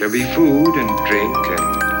There'll be food and drink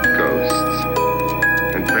and ghosts,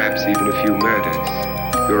 and perhaps even a few murders.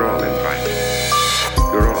 You're all invited.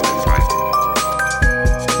 You're all invited.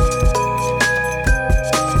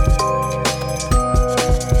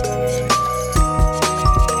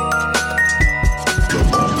 The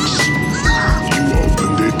box. You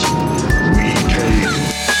opened it. We came.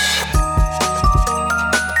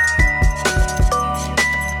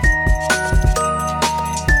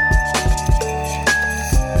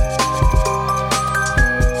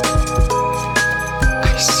 I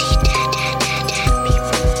see dead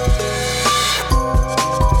people.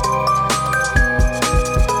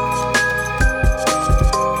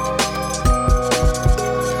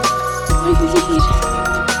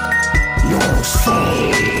 Your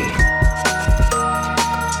soul.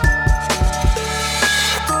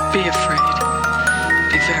 Be afraid.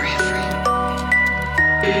 Be very afraid.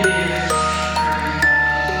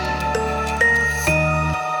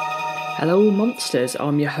 Hello, monsters.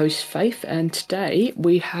 I'm your host, Faith, and today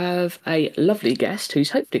we have a lovely guest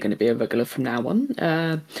who's hopefully going to be a regular from now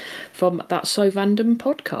on, from That's So Random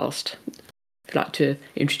podcast. If you'd like to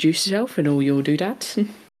introduce yourself and all your doodads.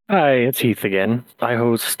 Hi, it's Heath again. I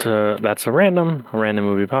host That's a Random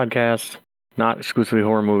movie podcast. Not exclusively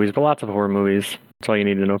horror movies, but lots of horror movies. That's all you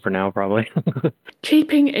need to know for now, probably.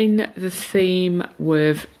 Keeping in the theme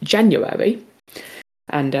with January,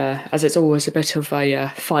 and as it's always a bit of a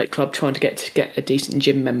fight club trying to get a decent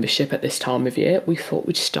gym membership at this time of year, we thought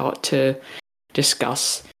we'd start to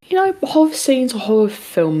discuss, horror scenes or horror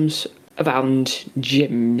films around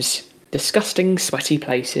gyms. Disgusting, sweaty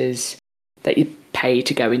places that you pay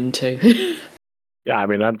to go into. Yeah, I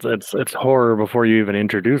mean, it's horror before you even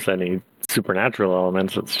introduce any supernatural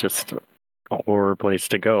elements. It's just a horror place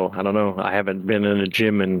to go. I don't know. I haven't been in a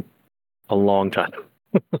gym in a long time.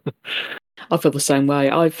 I feel the same way.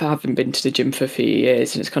 I haven't been to the gym for a few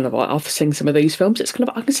years, and it's kind of like, I've seen some of these films. It's kind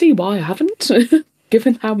of, I can see why I haven't,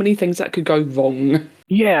 given how many things that could go wrong.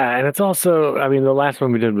 Yeah, and it's also, I mean, the last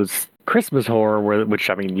one we did was Christmas horror, which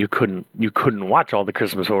I mean, you couldn't watch all the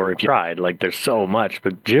Christmas horror if you tried. Like, there's so much,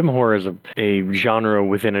 but gym horror is a genre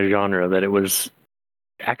within a genre that it was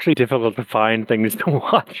actually difficult to find things to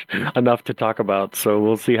watch enough to talk about. So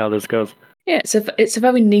we'll see how this goes. Yeah, it's a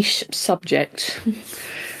very niche subject.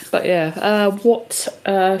 But yeah, what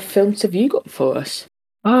films have you got for us?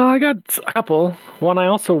 I got a couple. One, I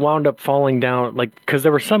also wound up falling down, because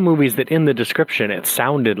there were some movies that in the description it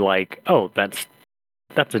sounded like, oh, that's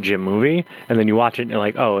a gym movie, and then you watch it and you're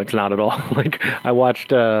like, oh, it's not at all. Like, I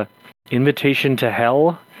watched Invitation to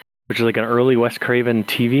Hell, which is like an early Wes Craven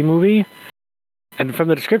TV movie, and from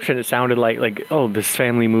the description it sounded like oh, this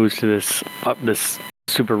family moves to this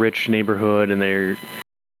super rich neighborhood, and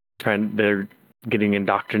they're getting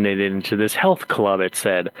indoctrinated into this health club. It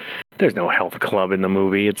said there's no health club in the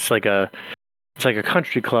movie. It's like a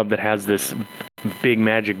country club that has this big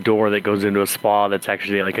magic door that goes into a spa that's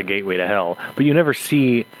actually like a gateway to hell. But you never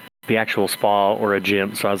see the actual spa or a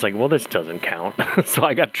gym. So I was like, well, this doesn't count. So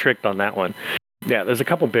I got tricked on that one. Yeah, there's a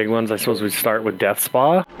couple big ones. I suppose we start with Death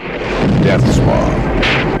Spa. Death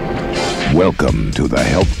Spa. Welcome to the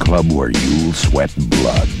health club where you'll sweat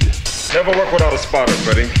blood. Never work without a spotter,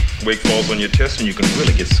 buddy. Weight falls on your chest and you can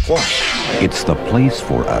really get squashed. It's the place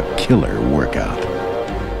for a killer workout.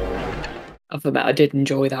 Other than that, I did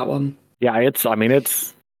enjoy that one. Yeah, it's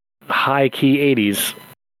high key 80s,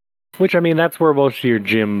 which I mean, that's where most of your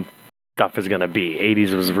gym stuff is going to be.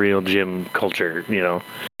 80s was real gym culture,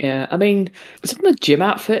 Yeah, I mean, some of the gym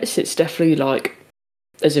outfits, it's definitely like,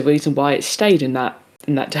 there's a reason why it stayed in that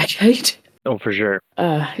decade. Oh, for sure.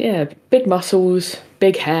 Yeah, big muscles,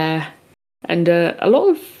 big hair, and a lot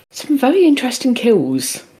of some very interesting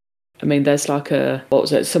kills. I mean, there's like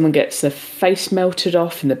someone gets their face melted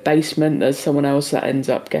off in the basement. There's someone else that ends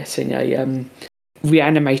up getting a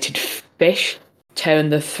reanimated fish, tearing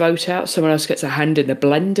the throat out. Someone else gets a hand in the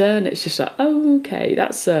blender, and it's just like, oh, okay,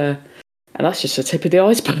 that's and that's just the tip of the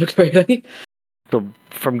iceberg, really. So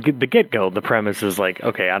from the get-go, the premise is like,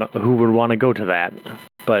 okay, who would want to go to that?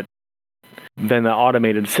 But then the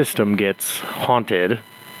automated system gets haunted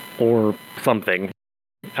or something.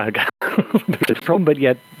 But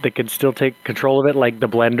yet they can still take control of it, like the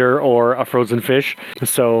blender or a frozen fish.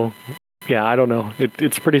 So yeah, I don't know.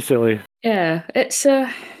 It's pretty silly. Yeah, it's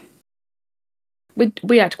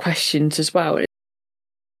we had questions as well,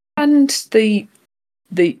 and the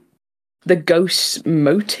ghost's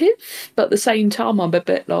motive, but at the same time, I'm a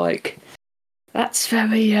bit like, that's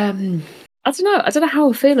very I don't know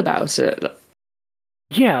how I feel about it.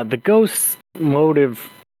 Yeah, the ghost's motive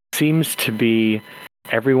seems to be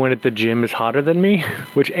everyone at the gym is hotter than me,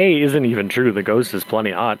 which A, isn't even true. The ghost is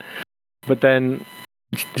plenty hot. But then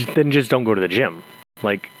then just don't go to the gym.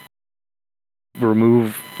 Like,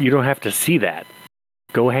 you don't have to see that.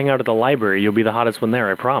 Go hang out at the library. You'll be the hottest one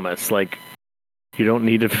there, I promise. Like, you don't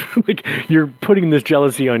need to, like, you're putting this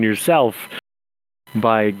jealousy on yourself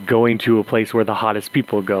by going to a place where the hottest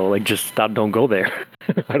people go. Like, just stop, don't go there.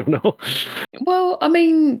 I don't know. Well, I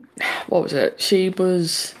mean, what was it? She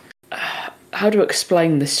was. How to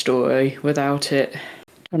explain this story without it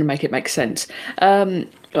trying to make it make sense? Right,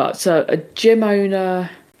 so a gym owner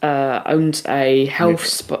owns a health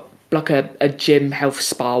spa, like a gym health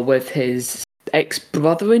spa with his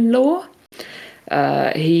ex-brother-in-law.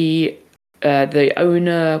 The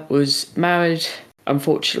owner was married.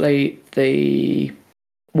 Unfortunately, the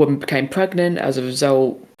woman became pregnant as a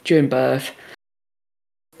result during birth.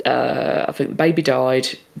 I think the baby died.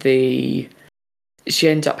 She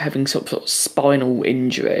ended up having some sort of spinal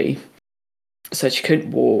injury, so she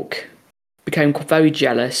couldn't walk. Became very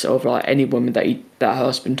jealous of like any woman that her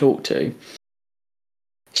husband talked to.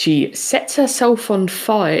 She sets herself on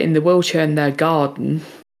fire in the wheelchair in their garden,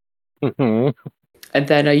 and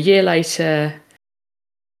then a year later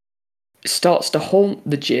starts to haunt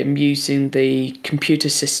the gym using the computer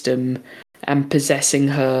system and possessing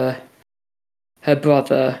her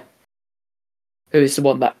brother, who is the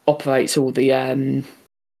one that operates all the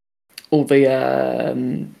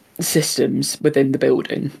systems within the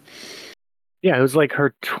building. Yeah, it was like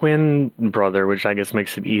her twin brother, which I guess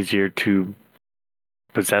makes it easier to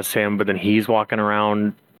possess him, but then he's walking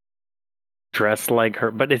around dressed like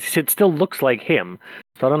her, but it still looks like him.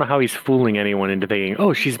 So I don't know how he's fooling anyone into thinking,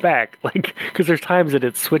 oh, she's back. Like, because there's times that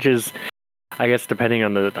it switches, I guess, depending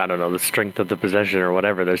on the strength of the possession or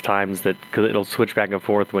whatever. There's times that, because it'll switch back and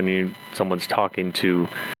forth when someone's talking to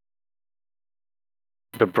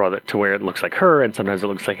the brother, to where it looks like her, and sometimes it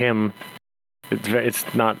looks like him.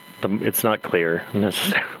 It's not clear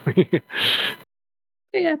necessarily.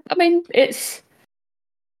 Yeah, I mean, I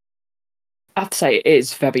have to say, it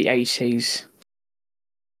is very 80s.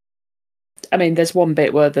 I mean, there's one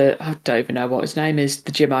bit where I don't even know what his name is,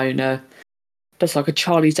 the gym owner does like a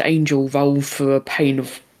Charlie's Angel roll through a pane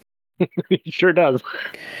of... He sure does.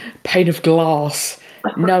 Pane of glass.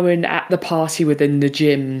 No one at the party within the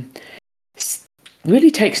gym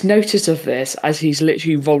really takes notice of this as he's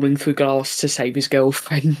literally rolling through glass to save his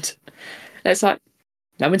girlfriend. And it's like,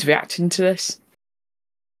 no one's reacting to this.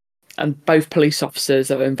 And both police officers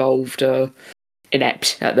that are involved are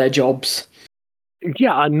inept at their jobs.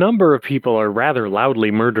 Yeah, a number of people are rather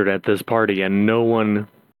loudly murdered at this party, and no one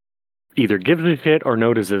either gives a shit or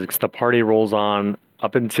notices. The party rolls on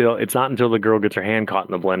it's not until the girl gets her hand caught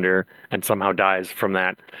in the blender and somehow dies from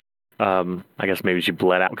that. I guess maybe she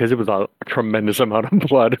bled out because it was a tremendous amount of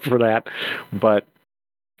blood for that. But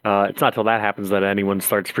it's not till that happens that anyone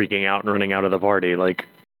starts freaking out and running out of the party. Like,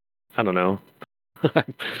 I don't know.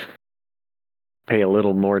 Pay a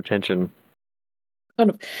little more attention.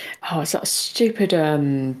 It's that stupid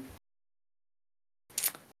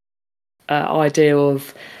idea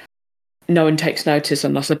of no one takes notice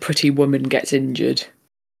unless a pretty woman gets injured.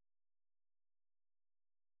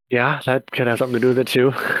 Yeah, that could have something to do with it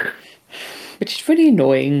too. Which is really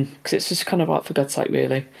annoying because it's just kind of like, for God's sake,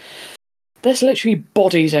 really. There's literally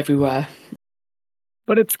bodies everywhere.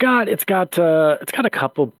 But it's got a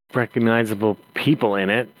couple recognizable people in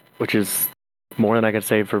it, which is more than I could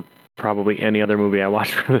say for probably any other movie I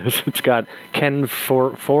watched for this. It's got Ken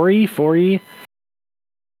Foree.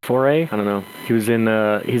 I don't know. He was in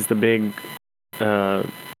he's the big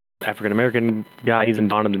African American guy. He's in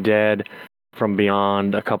Dawn of the Dead, From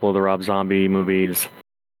Beyond, a couple of the Rob Zombie movies.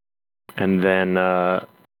 And then I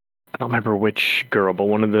don't remember which girl, but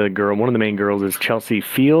one of the main girls is Chelsea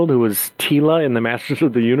Field, who was Tila in the Masters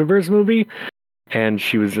of the Universe movie, and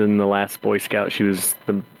she was in The Last Boy Scout. She was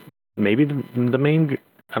the main.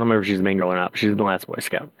 I don't remember if she's the main girl or not. But she's in The Last Boy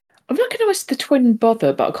Scout. I recognised the twin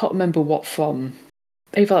brother, but I can't remember what from.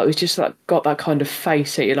 Either it was just like got that kind of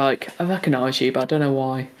face that you're like, I recognise you, but I don't know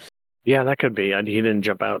why. Yeah, that could be. He didn't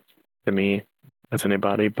jump out to me as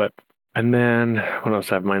anybody, but. And then, what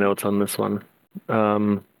else I have my notes on this one?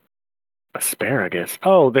 Asparagus.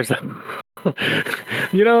 Oh, there's a,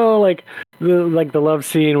 like the love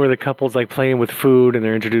scene where the couple's like playing with food and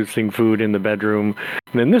they're introducing food in the bedroom.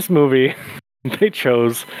 And in this movie, they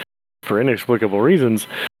chose, for inexplicable reasons,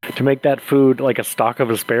 to make that food like a stalk of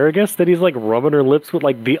asparagus that he's like rubbing her lips with.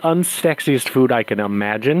 Like, the unsexiest food I can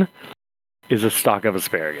imagine is a stalk of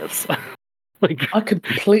asparagus. Like, I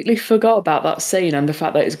completely forgot about that scene and the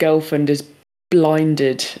fact that his girlfriend is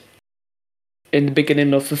blinded in the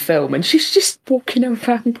beginning of the film, and she's just walking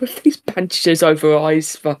around with these bandages over her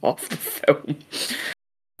eyes for half the film.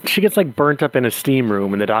 she gets like burnt up in a steam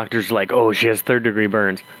room, and the doctor's like, "Oh, she has 3rd-degree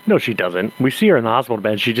burns." No, she doesn't. We see her in the hospital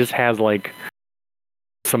bed. She just has like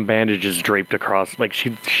some bandages draped across. Like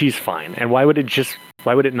she's fine. And why would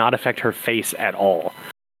it not affect her face at all?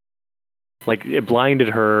 Like it blinded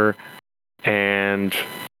her, and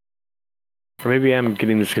or maybe I'm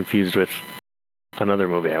getting this confused with another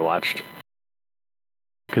movie I watched.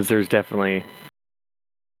 Because there's definitely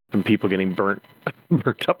some people getting burnt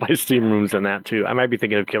up by steam rooms in that too. I might be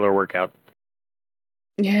thinking of Killer Workout.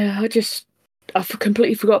 Yeah, I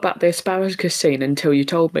completely forgot about the asparagus scene until you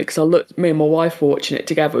told me, because me and my wife were watching it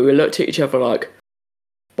together. We looked at each other like,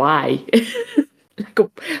 why? Like,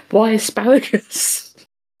 why asparagus?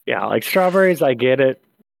 Yeah, like strawberries, I get it.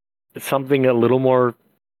 It's something a little more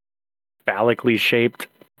phallically shaped,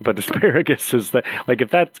 but asparagus is like if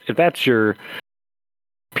that's your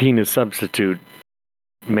penis substitute,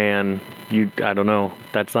 man, I don't know.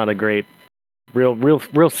 That's not a great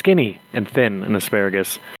real skinny and thin an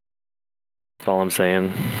asparagus. That's all I'm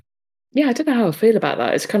saying. Yeah, I don't know how I feel about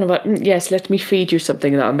that. It's kind of like, yes, let me feed you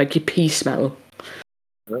something that'll make your pee smell.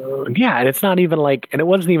 Yeah, and it's not even like, and it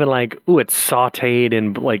wasn't even like, ooh, it's sauteed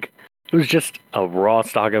and like, it was just a raw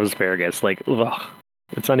stalk of asparagus. Like, ugh,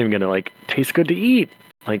 it's not even gonna like taste good to eat.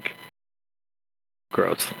 Like,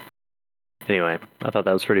 gross. Anyway, I thought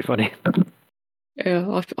that was pretty funny.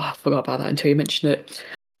 Yeah, I forgot about that until you mentioned it.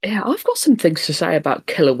 Yeah, I've got some things to say about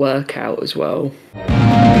Killer Workout as well.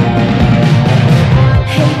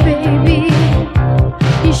 Hey baby,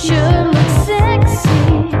 you sure look sexy.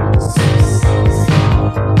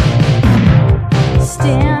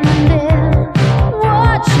 Standing there,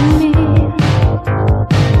 watching me.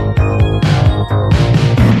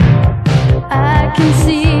 I can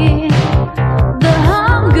see the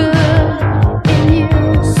hunger in you,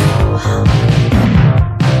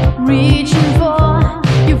 reaching for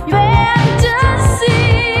your fantasy.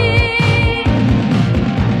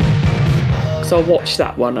 So I watched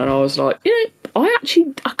that one and I was like, I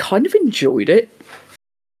kind of enjoyed it.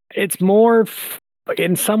 It's more,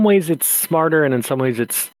 in some ways it's smarter and in some ways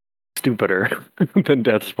it's stupider than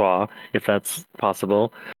Death Spa, if that's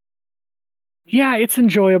possible. Yeah, it's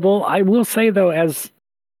enjoyable. I will say though, as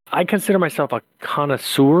I consider myself a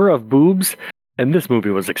connoisseur of boobs, and this movie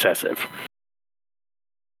was excessive.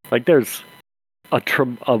 Like there's a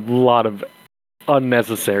lot of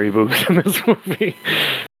unnecessary boobs in this movie.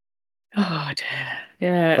 Oh dear.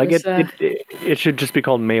 Yeah, Like it should just be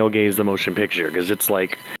called Male Gaze the Motion Picture, because it's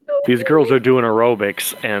like these girls are doing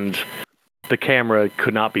aerobics and the camera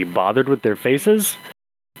could not be bothered with their faces.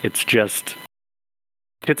 It's just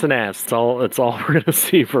tits and ass. It's all we're gonna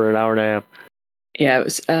see for an hour and a half. Yeah, it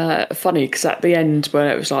was funny because at the end, when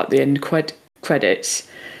it was like the end credits,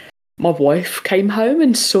 my wife came home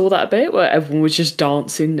and saw that bit where everyone was just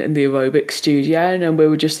dancing in the aerobic studio, and we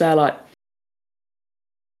were just there like,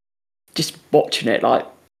 just watching it like,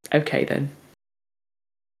 okay then.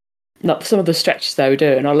 Not some of the stretches they were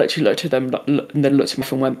doing, I literally looked at them and then looked at my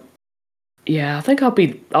phone and went, yeah, I think I'd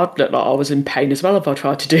look like I was in pain as well if I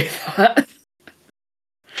tried to do that.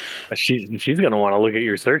 She's gonna want to look at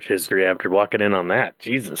your search history after walking in on that.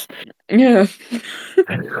 Jesus. Yeah.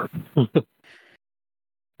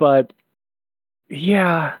 But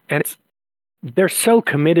yeah, and they're so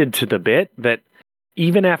committed to the bit that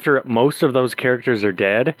even after most of those characters are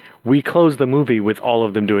dead, we close the movie with all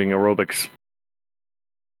of them doing aerobics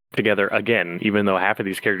together again. Even though half of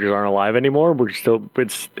these characters aren't alive anymore,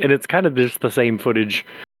 it's kind of just the same footage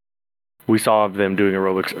we saw of them doing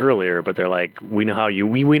aerobics earlier. But they're like, we know how you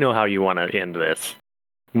want to end this.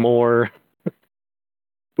 More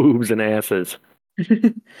boobs and asses.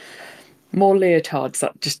 More leotards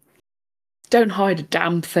that just don't hide a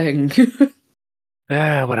damn thing.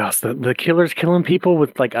 What else? The killer's killing people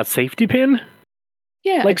with like a safety pin?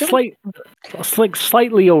 Yeah. Like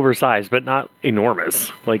slightly oversized, but not enormous.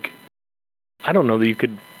 Like, I don't know that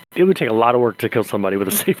it would take a lot of work to kill somebody with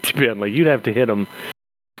a safety pin. Like, you'd have to hit them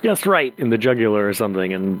just right in the jugular or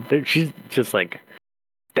something. And she's just like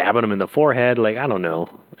stabbing them in the forehead. Like, I don't know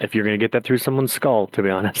if you're going to get that through someone's skull, to be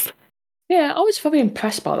honest. Yeah, I was very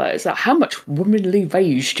impressed by that. Is that how much womanly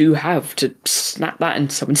rage do you have to snap that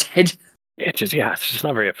into someone's head? It's just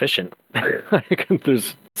not very efficient.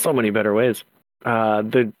 There's so many better ways.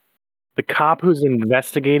 The cop who's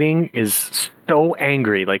investigating is so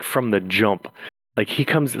angry, like from the jump. Like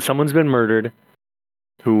someone's been murdered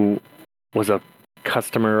who was a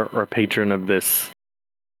customer or a patron of this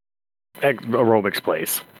aerobics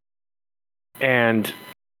place. And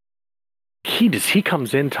he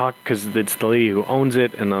comes in because it's the lady who owns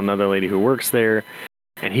it and another lady who works there.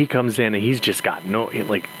 And he comes in and he's just got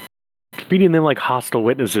treating them like hostile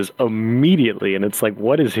witnesses immediately, and it's like,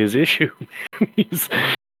 what is his issue? He's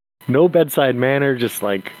no bedside manner, just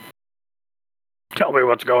like, tell me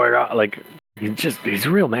what's going on. Like, he's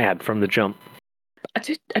real mad from the jump.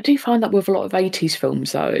 I do find that with a lot of 80s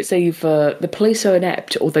films, though. It's either the police are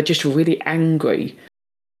inept or they're just really angry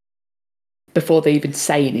before they even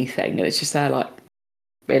say anything. And it's just they're like,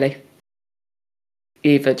 really?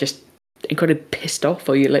 You're either just incredibly pissed off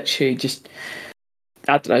or you literally just,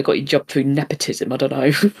 I don't know, got your job through nepotism. I don't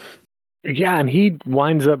know. Yeah, and he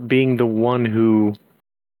winds up being the one who,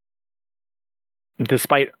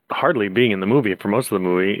 despite hardly being in the movie for most of the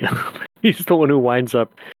movie, he's the one who winds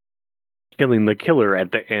up killing the killer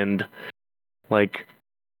at the end, like,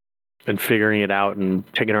 and figuring it out and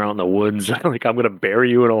taking her out in the woods. Like, I'm gonna bury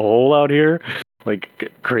you in a hole out here,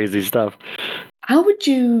 like crazy stuff. How would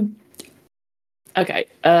you? Okay,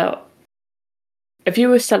 if you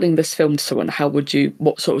were selling this film to someone,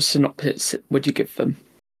 what sort of synopsis would you give them?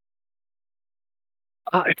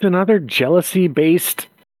 It's another jealousy-based.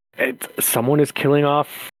 Someone is killing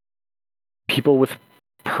off people with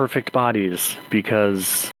perfect bodies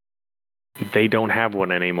because they don't have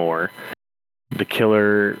one anymore. The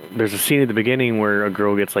killer. There's a scene at the beginning where a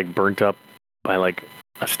girl gets like burnt up by like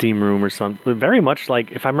a steam room or something. Very much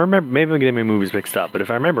like, if I remember, maybe I'm getting my movies mixed up, but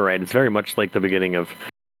if I remember right, it's very much like the beginning of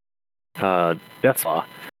Death's Law.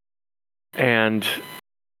 And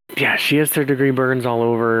yeah, she has third-degree burns all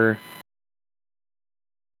over,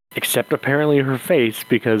 except apparently her face,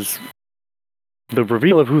 because the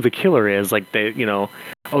reveal of who the killer is, like, they,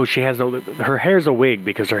 oh, she has her hair's a wig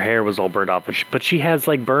because her hair was all burnt off, but she has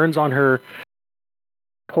like burns on her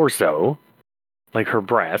torso, like her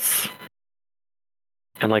breasts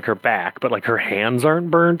and like her back, but like her hands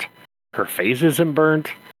aren't burnt, her face isn't burnt.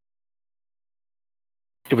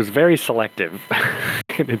 It was very selective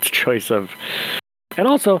in its choice of, and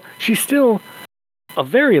also she's still a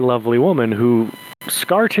very lovely woman who,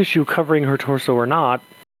 scar tissue covering her torso or not,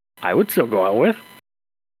 I would still go out with.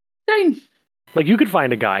 Same. Like, you could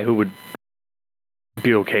find a guy who would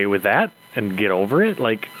be okay with that and get over it.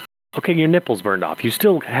 Like, okay, your nipples burned off. You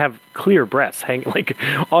still have clear breasts hanging, like,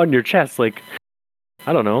 on your chest. Like,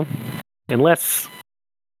 I don't know. Unless,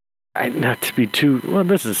 not to be too, well,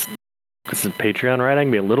 this is Patreon, right? I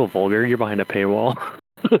can be a little vulgar. You're behind a paywall.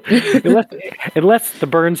 unless the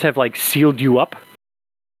burns have, like, sealed you up,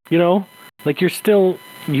 like,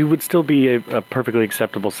 you would still be a perfectly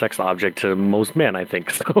acceptable sex object to most men, I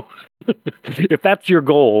think. So, if that's your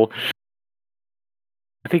goal,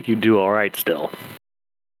 I think you do all right still.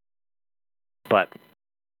 But,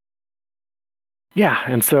 yeah,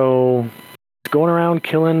 and so going around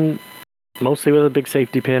killing mostly with a big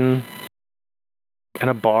safety pin and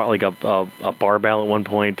a bar, like a barbell at one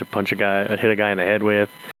point to hit a guy in the head with.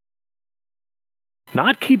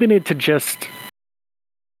 Not keeping it to just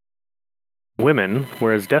women,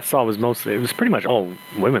 whereas Death Saw was it was pretty much all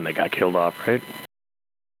women that got killed off, right?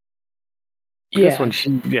 Yeah. This one,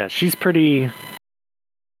 she's pretty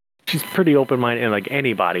open-minded, and like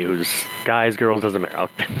anybody who's guys, girls, doesn't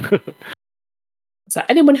matter. So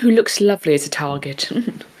anyone who looks lovely is a target.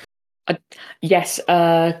 Yes,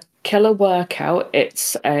 killer workout.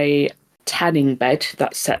 It's a tanning bed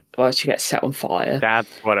that's she gets set on fire. That's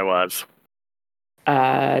what it was.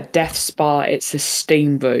 Death Spa, it's a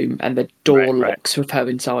steam room and the door locks with her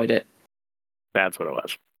inside it. That's what it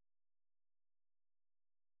was.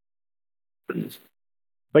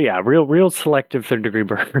 But yeah, real selective third-degree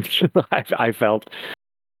burns. I felt,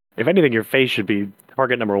 if anything, your face should be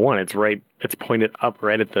target number one. It's pointed up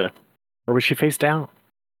right at the, or was she face down?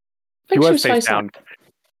 She was face down.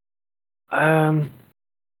 I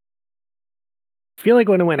feel like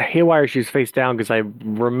when it went haywire, she was face down because I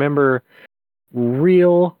remember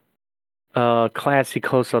real classy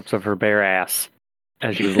close-ups of her bare ass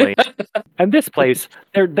as she was laying. And this place,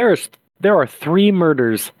 there are 3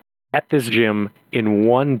 murders at this gym in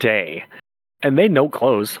one day, and they no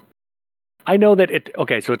clothes. I know that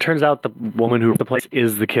so it turns out the woman who the place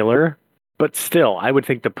is the killer, but still, I would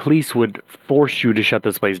think the police would force you to shut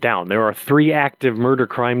this place down. There are 3 active murder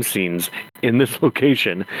crime scenes in this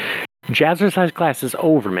location. Jazzercise class is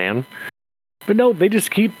over, man. But no, they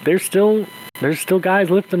just there's still guys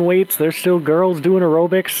lifting weights, there's still girls doing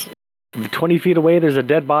aerobics. 20 feet away, there's a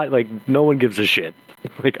dead body. Like, no one gives a shit.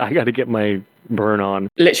 Like, I gotta get my burn on.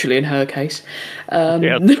 Literally, in her case.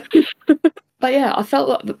 Yeah. But yeah, I felt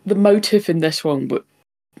like the motive in this one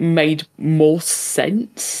made more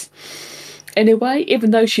sense in a way.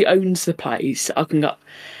 Even though she owns the place, I can get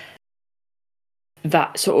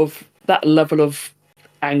that level of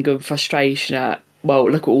anger and frustration at, well,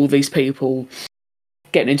 look at all these people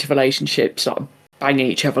getting into relationships, like banging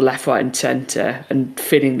each other left, right, and centre, and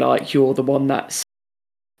feeling like you're the one that's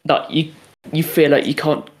like you feel like you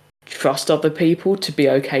can't trust other people to be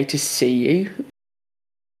okay to see you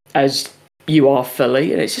as you are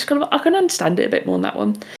fully, and it's just kind of I can understand it a bit more on that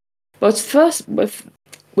one. But first with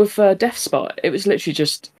Death Spot, it was literally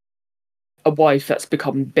just a wife that's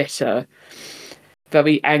become bitter,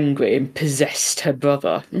 very angry, and possessed her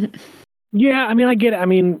brother. Yeah, I mean, I get it. I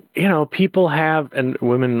mean, people have, and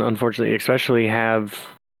women, unfortunately, especially have,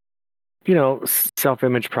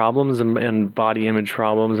 self-image problems and body image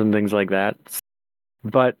problems and things like that.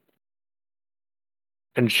 But,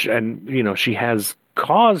 she has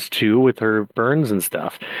cause to with her burns and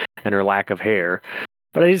stuff and her lack of hair.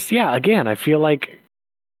 But again, I feel like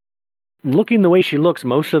looking the way she looks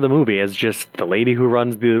most of the movie as just the lady who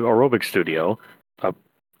runs the aerobic studio,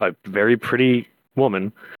 a very pretty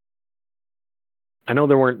woman. I know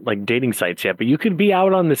there weren't like dating sites yet, but you could be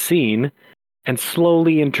out on the scene and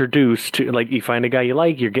slowly introduced to, like, you find a guy you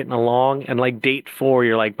like, you're getting along, and like date 4,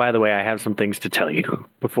 you're like, by the way, I have some things to tell you.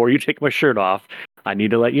 Before you take my shirt off, I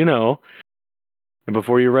need to let you know. And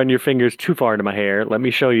before you run your fingers too far into my hair, let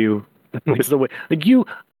me show you this is the way. Like, you,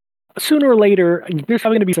 sooner or later, there's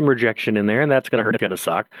probably going to be some rejection in there, and that's going to hurt, it's going to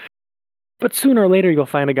suck. But sooner or later, you'll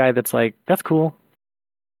find a guy that's like, that's cool.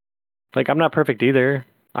 Like, I'm not perfect either.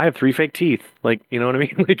 I have 3 fake teeth. Like, you know what I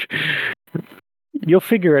mean? Like, you'll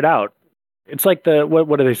figure it out. It's like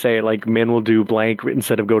what do they say? Like, men will do blank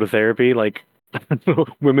instead of go to therapy. Like,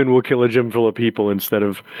 women will kill a gym full of people instead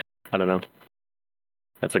of, I don't know.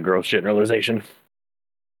 That's a gross generalization.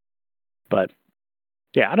 But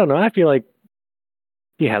yeah, I don't know. I feel like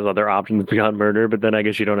he has other options beyond murder, but then I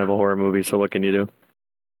guess you don't have a horror movie, so what can you do?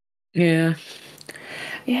 Yeah.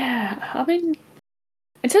 I mean,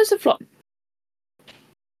 in terms of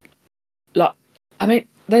I mean,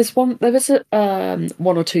 there is one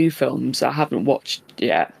or two films I haven't watched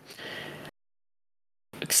yet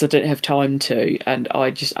because I didn't have time to, and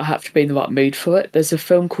I have to be in the right mood for it. There's a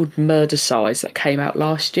film called Murder Size that came out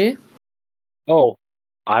last year. Oh,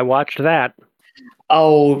 I watched that.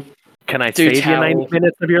 Oh, can I do save tell. you 90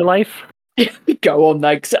 minutes of your life? Go on,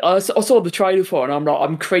 then. 'Cause I saw the trailer for it, and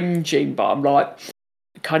I'm cringing, but I'm like,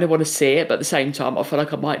 I kind of want to see it, but at the same time, I feel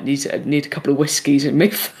like I might need a couple of whiskeys in me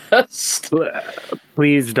first.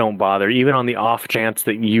 Please don't bother. Even on the off chance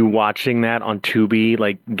that you watching that on Tubi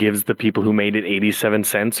like gives the people who made it 87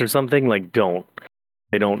 cents or something, like, don't.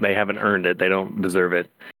 They haven't earned it. They don't deserve it.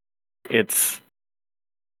 It's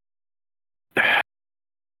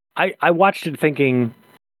I watched it thinking,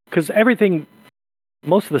 because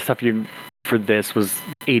most of the stuff for this was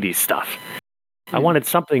 80s stuff. I wanted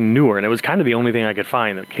something newer, and it was kind of the only thing I could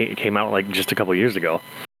find that came out like just a couple years ago.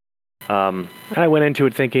 And I went into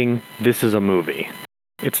it thinking, this is a movie.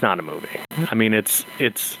 It's not a movie. I mean, it's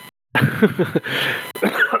it's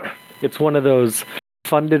one of those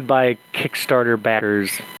funded by Kickstarter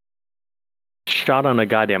backers, shot on a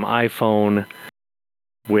goddamn iPhone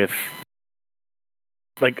with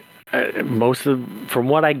like from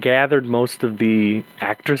what I gathered, most of the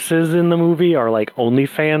actresses in the movie are like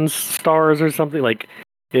OnlyFans stars or something. Like,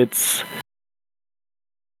 it's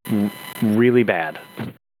really bad,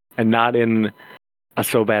 and not in a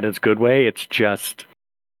so bad it's good way. It's just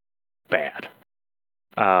bad.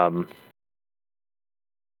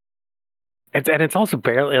 It's also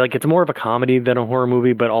barely, like, it's more of a comedy than a horror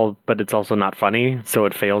movie, but it's also not funny, so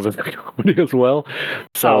it fails as a comedy as well.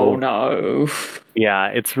 So, oh no. Yeah,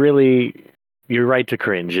 it's really, you're right to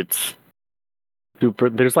cringe. It's super.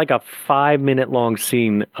 There's like a 5-minute long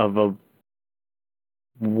scene of a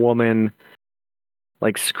woman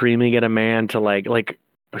like screaming at a man to like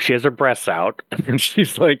she has her breasts out and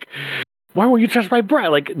she's like, why won't you touch my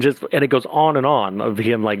breast? Like, just, and it goes on and on of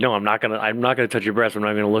him like, no, I'm not gonna touch your breast. I'm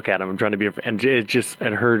not gonna look at him. I'm trying to be, and it just,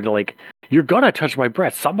 and her like, you're gonna touch my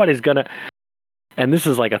breast. Somebody's gonna, and this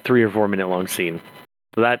is like a 3 or 4 minute long scene.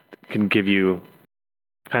 So that can give you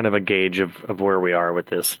kind of a gauge of where we are with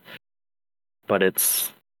this. But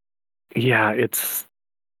it's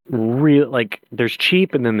real, like, there's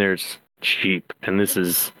cheap and then there's cheap. And this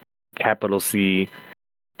is capital C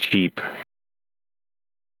cheap.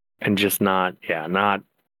 And just not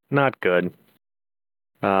good.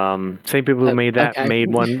 Same people who made that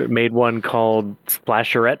made one called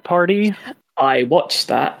Splasherette Party. I watched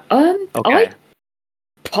that. Okay.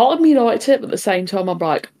 Part of me liked it, but at the same time, I'm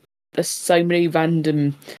like, there's so many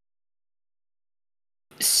random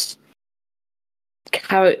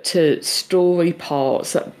character story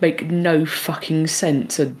parts that make no fucking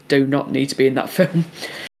sense and do not need to be in that film.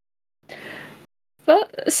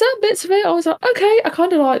 But certain bits of it, I was like, okay, I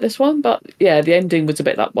kind of like this one, but yeah, the ending was a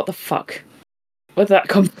bit like, what the fuck? Where did that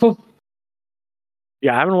come from?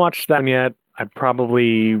 Yeah, I haven't watched them yet. I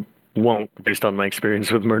probably won't, based on my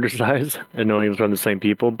experience with Murder Size and knowing it was from the same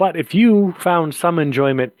people. But if you found some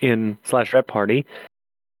enjoyment in Slash Rep Party,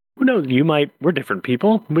 who knows? You might. We're different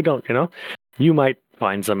people. We don't, You might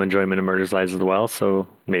find some enjoyment in Murder Size as well. So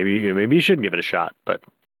maybe you should give it a shot. But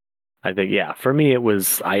I think, yeah, for me, it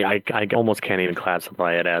was. I almost can't even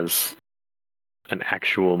classify it as an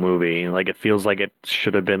actual movie. Like it feels like it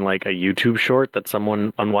should have been like a YouTube short that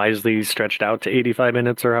someone unwisely stretched out to 85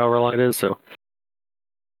 minutes or however long it is. So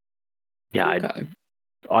yeah, Okay.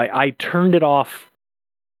 I turned it off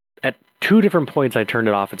at two different points. I turned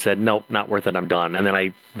it off and said, nope, not worth it. I'm done. And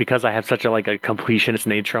then because I have such a completionist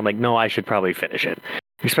nature, I'm like, no, I should probably finish it,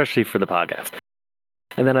 especially for the podcast.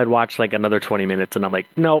 And then I'd watch like another 20 minutes and I'm like,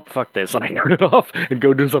 nope, fuck this. And I turn it off and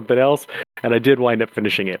go do something else. And I did wind up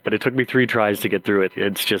finishing it, but it took me 3 tries to get through it.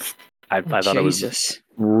 It's just, I thought it was Jesus.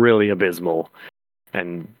 really abysmal.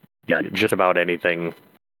 And yeah, just about anything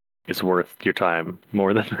is worth your time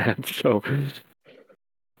more than that. So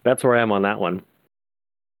that's where I am on that one.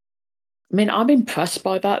 I mean, I'm impressed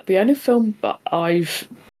by that. The only film that I've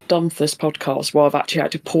done for this podcast where I've actually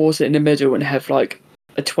had to pause it in the middle and have like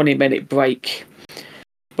a 20-minute break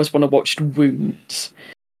was when I watched Wounds.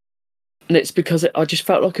 And it's because I just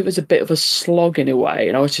felt like it was a bit of a slog in a way.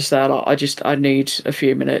 And I was just there like, I need a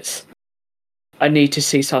few minutes. I need to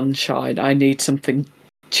see sunshine. I need something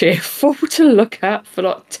cheerful to look at for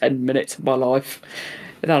like 10 minutes of my life.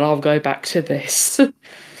 And then I'll go back to this.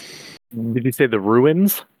 Did you say The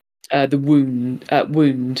Ruins? The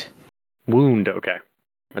Wound. Wound, okay.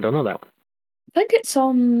 I don't know that one. I think it's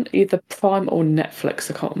on either Prime or Netflix.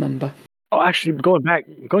 I can't remember. Oh, actually,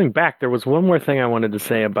 going back, there was one more thing I wanted to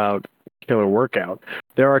say about Killer Workout.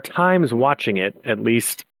 There are times watching it, at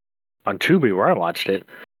least on Tubi where I watched it,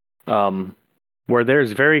 where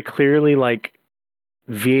there's very clearly like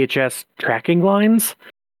VHS tracking lines,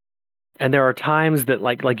 and there are times that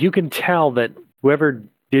like you can tell that whoever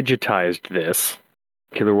digitized this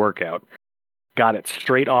Killer Workout got it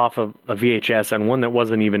straight off of a VHS and one that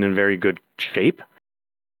wasn't even in very good shape.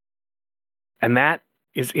 And that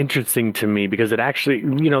is interesting to me because it actually,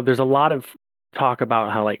 there's a lot of talk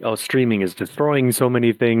about how like, oh, streaming is destroying so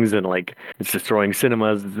many things and like it's destroying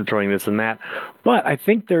cinemas, it's destroying this and that. But I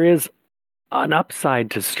think there is an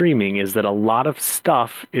upside to streaming is that a lot of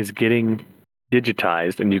stuff is getting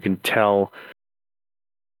digitized and you can tell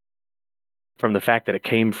from the fact that it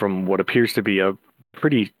came from what appears to be a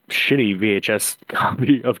pretty shitty VHS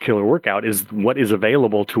copy of Killer Workout is what is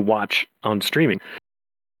available to watch on streaming.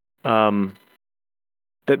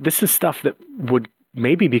 That this is stuff that would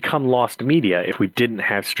maybe become lost media if we didn't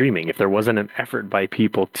have streaming, if there wasn't an effort by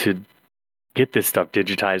people to get this stuff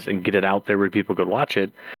digitized and get it out there where people could watch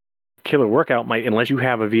it. Killer Workout might, unless you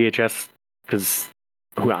have a VHS, because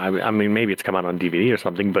I mean, maybe it's come out on DVD or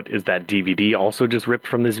something, but is that DVD also just ripped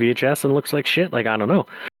from this VHS and looks like shit? Like, I don't know.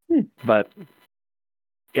 But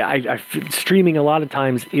yeah, streaming a lot of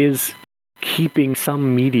times is keeping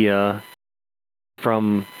some media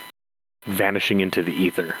from vanishing into the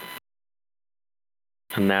ether.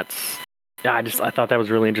 And that's, yeah, I thought that was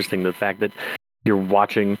really interesting. The fact that you're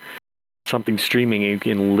watching something streaming and you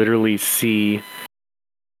can literally see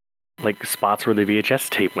like spots where the VHS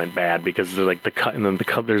tape went bad because they're like the cut, and then the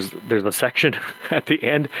cut, there's a section at the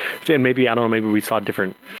end, and maybe, I don't know, maybe we saw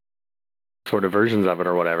different sort of versions of it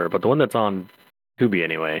or whatever, but the one that's on Tubi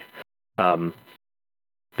anyway, the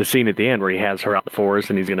scene at the end where he has her out in the forest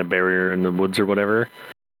and he's going to bury her in the woods or whatever,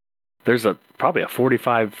 there's probably a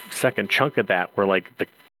 45-second chunk of that where like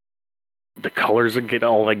the colors get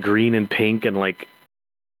all like green and pink and like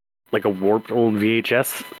a warped old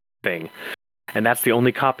VHS thing. And that's the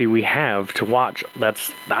only copy we have to watch. I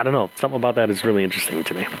don't know, something about that is really interesting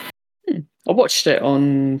to me. I watched it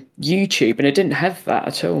on YouTube and it didn't have that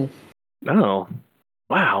at all. Oh,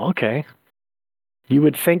 wow, okay. You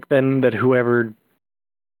would think then that whoever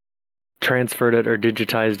transferred it or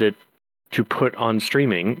digitized it to put on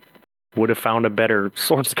streaming would have found a better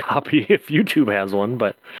source copy if YouTube has one,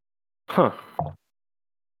 but huh. All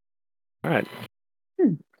right.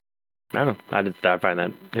 I don't know. I find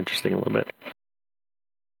that interesting a little bit.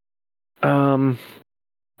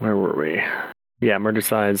 Where were we? Yeah, Murder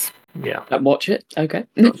Size. Yeah. Watch it. Okay.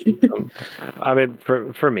 I mean,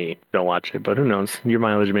 for me, don't watch it, but who knows? Your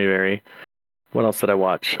mileage may vary. What else did I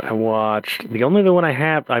watch? I watched the only one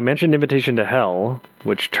I mentioned Invitation to Hell,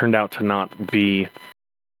 which turned out to not be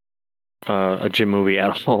a gym movie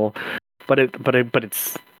at all. But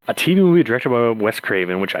it's a TV movie directed by Wes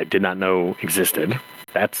Craven, which I did not know existed.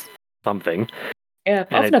 That's something. Yeah,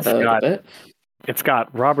 I've never heard of it. It's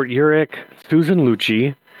got Robert Urich, Susan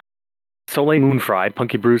Lucci, Soleil Moonfry,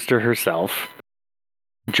 Punky Brewster herself,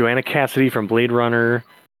 Joanna Cassidy from Blade Runner,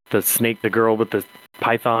 the snake, the girl with the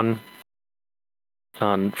python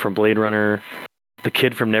from Blade Runner, the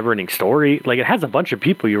kid from Neverending Story. Like, it has a bunch of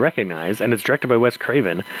people you recognize, and it's directed by Wes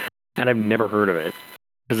Craven, and I've never heard of it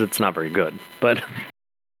because it's not very good. But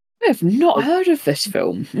I have not heard of this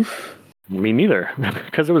film. me neither,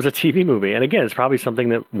 because it was a TV movie, and again, it's probably something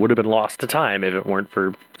that would have been lost to time if it weren't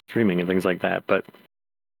for streaming and things like that. But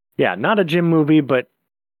yeah, not a gym movie, but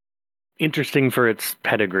interesting for its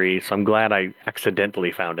pedigree. So I'm glad I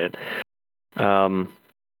accidentally found it. And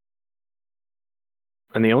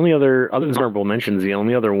the only other than honorable mentions, the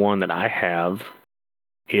only other one that I have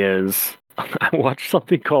is I watched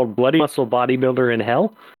something called Bloody Muscle Bodybuilder in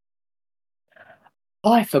Hell.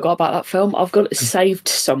 I forgot about that film. I've got it saved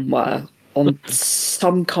somewhere on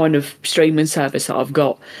some kind of streaming service that I've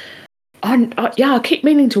got. And I keep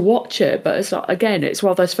meaning to watch it, but it's like, again, it's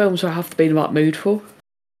one of those films where I have to be in the right mood for.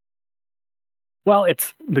 Well,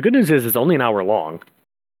 the good news is it's only an hour long,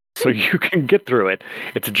 so you can get through it.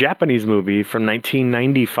 It's a Japanese movie from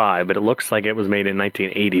 1995, but it looks like it was made in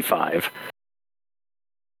 1985.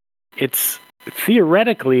 It's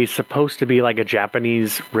theoretically supposed to be like a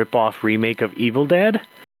Japanese ripoff remake of Evil Dead,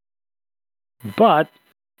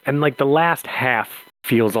 and like the last half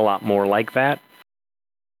feels a lot more like that.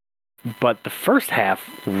 But the first half,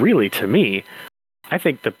 really, to me, I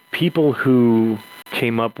think the people who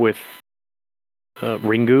came up with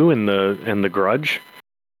Ringu and the Grudge,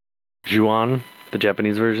 Ju-on, the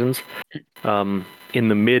Japanese versions,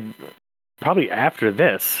 in probably after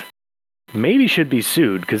this, maybe should be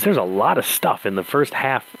sued because there's a lot of stuff in the first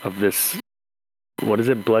half of this. What is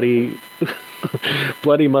it, bloody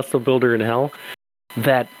muscle builder in hell,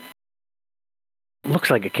 that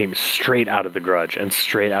looks like it came straight out of the Grudge and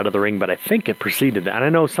straight out of the Ring, but I think it preceded that. And I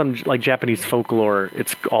know some like Japanese folklore,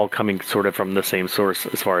 it's all coming sort of from the same source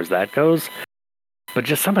as far as that goes. But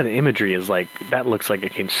just some of the imagery is like, that looks like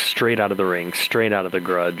it came straight out of the Ring, straight out of the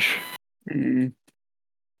Grudge. Mm.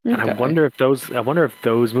 And Okay. I wonder if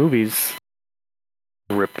those movies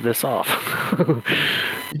ripped this off.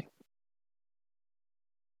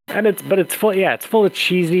 And it's full of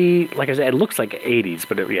cheesy, like I said, it looks like 80s,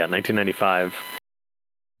 but 1995.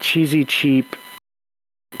 Cheesy, cheap,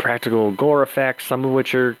 practical gore effects, some of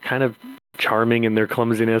which are kind of charming in their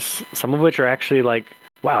clumsiness, some of which are actually like,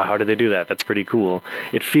 wow, how did they do that? That's pretty cool.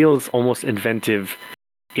 It feels almost inventive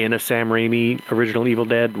in a Sam Raimi original Evil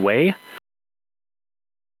Dead way.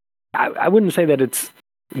 I wouldn't say that it's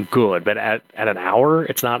good, but at an hour,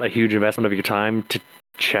 it's not a huge investment of your time to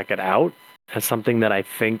check it out as something that I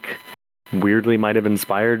think weirdly might have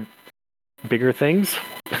inspired bigger things.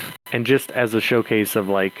 And just as a showcase of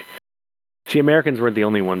like, see, Americans weren't the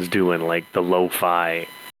only ones doing like the lo-fi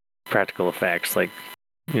practical effects. Like,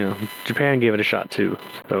 you know, Japan gave it a shot too.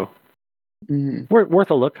 So worth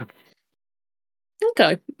a look.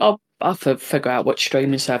 Okay, I'll have to figure out which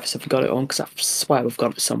streaming service I've got it on because I swear I've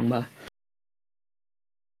got it somewhere.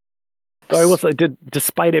 So I will say,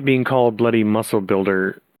 despite it being called Bloody Muscle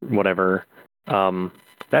Builder, whatever,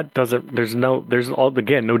 that doesn't. There's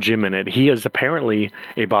no gym in it. He is apparently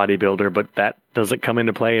a bodybuilder, but that doesn't come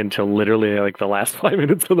into play until literally like the last 5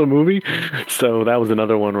 minutes of the movie. So that was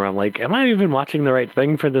another one where I'm like, am I even watching the right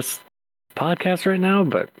thing for this podcast right now?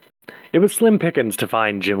 But it was slim pickings to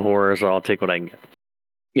find gym horror, so I'll take what I can get.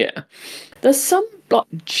 Yeah, there's some like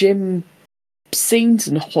gym scenes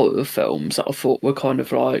in horror films that I thought were kind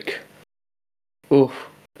of like, oh,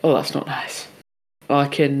 that's not nice.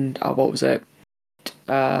 Like in what was it?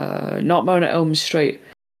 Nightmare on Elm Street.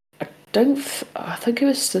 I think it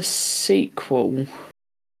was the sequel.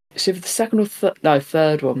 It's either the second or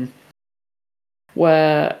third one,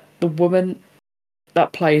 where the woman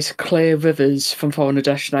that plays Clear Rivers from Final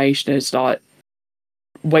Destination is like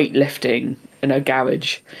weightlifting in her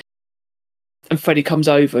garage, and Freddy comes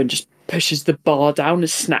over and just pushes the bar down and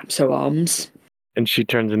snaps her arms. And she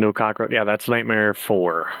turns into a cockroach. Yeah, that's Nightmare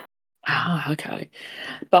 4. Ah, okay.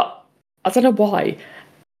 But I don't know why.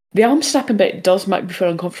 The arm snapping bit does make me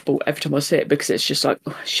feel uncomfortable every time I see it because it's just like,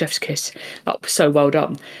 oh, chef's kiss. Like, so well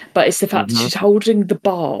done. But it's the fact that she's holding the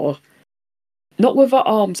bar, not with her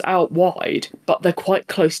arms out wide, but they're quite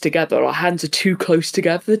close together. Her hands are too close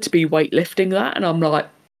together to be weightlifting that. And I'm like,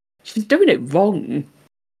 she's doing it wrong.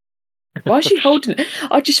 Why is she holding it?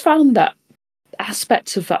 I just found that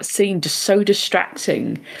aspect of that scene just so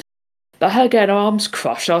distracting. That her getting her arms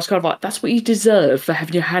crushed, I was kind of like, that's what you deserve for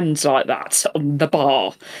having your hands like that on the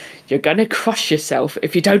bar. You're going to crush yourself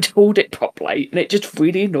if you don't hold it properly. And it just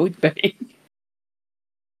really annoyed me.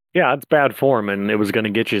 Yeah, it's bad form, and it was going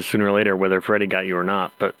to get you sooner or later, whether Freddy got you or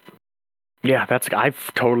not. But Yeah,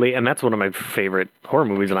 and that's one of my favorite horror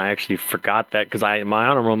movies, and I actually forgot that because my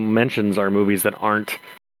honorable mentions are movies that aren't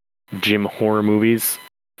gym horror movies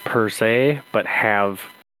per se, but have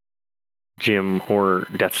gym horror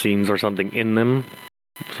death scenes or something in them,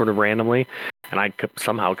 sort of randomly, and I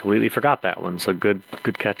somehow completely forgot that one. So good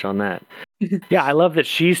catch on that. Yeah, I love that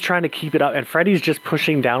she's trying to keep it up, and Freddy's just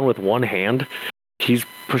pushing down with one hand. He's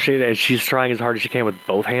pushing it, and she's trying as hard as she can with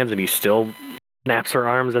both hands, and he still snaps her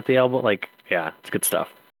arms at the elbow. Like, yeah, it's good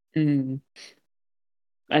stuff. Mm.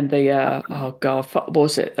 And the oh god, what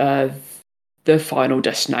was it? The Final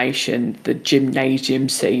Destination, the gymnasium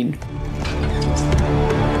scene.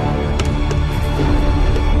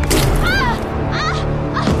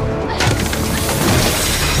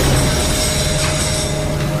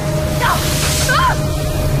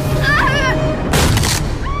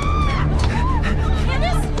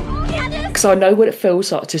 Because I know what it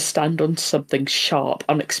feels like to stand on something sharp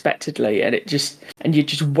unexpectedly, and you're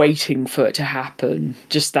just waiting for it to happen.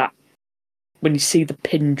 Just that when you see the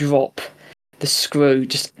pin drop, the screw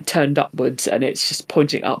just turned upwards, and it's just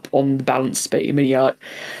pointing up on the balance beam, and you're like,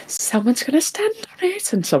 someone's going to stand on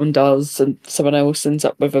it, and someone does, and someone else ends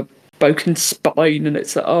up with a broken spine, and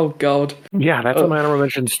it's like, oh god. Yeah, that's what my honorable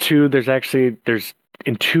mentions too. There's I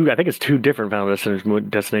think it's two different Final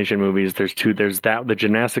Destination movies. There's the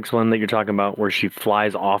gymnastics one that you're talking about where she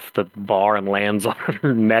flies off the bar and lands on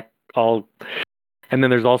her neck and then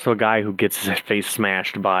there's also a guy who gets his face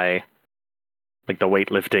smashed by like the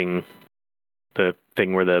weightlifting, the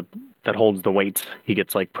thing where that holds the weights. He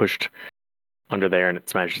gets like pushed under there and it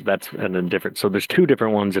smashes. So there's two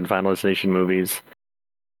different ones in Final Destination movies.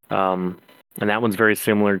 And that one's very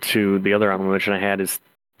similar to the other honorable mention I had is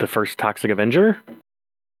the first Toxic Avenger.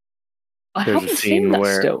 I haven't seen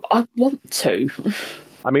that still. I want to.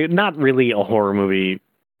 I mean, not really a horror movie,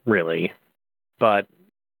 really, but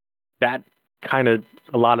that a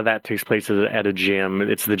lot of that takes place at a gym.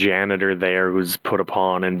 It's the janitor there who's put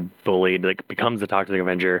upon and bullied, like becomes the Toxic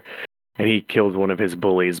Avenger, and he kills one of his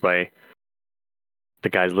bullies by the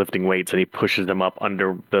guy's lifting weights, and he pushes him up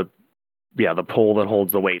under the pole that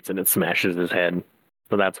holds the weights, and it smashes his head.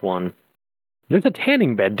 So that's one. There's a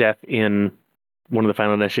tanning bed death in one of the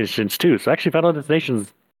Final Destinations too. So actually, Final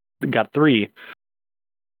Destinations got 3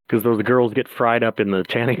 because those girls get fried up in the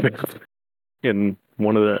tanning bed in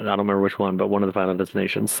one of the, I don't remember which one, but one of the Final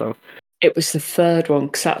Destinations. So it was the third one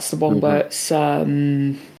because that's the one where it's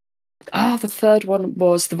the third one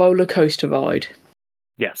was the roller coaster ride.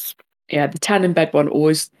 Yes. Yeah, the tanning bed one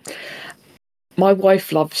always. My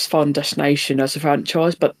wife loves Final Destination as a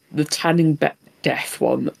franchise, but the tanning bed death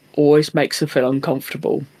one always makes her feel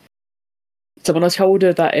uncomfortable. So when I told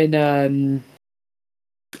her that in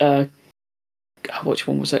which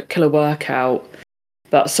one was it? Killer Workout,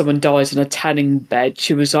 that someone dies in a tanning bed,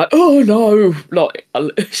 she was like, "Oh no!" Like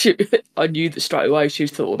I knew that straight away. She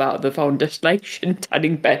thought about the Final Destination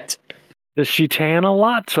tanning bed. Does she tan a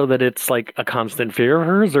lot so that it's like a constant fear of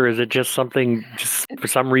hers, or is it just something just for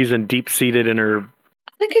some reason deep seated in her?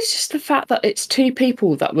 I think it's just the fact that it's two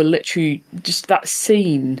people that were literally just that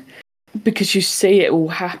scene. Because you see it all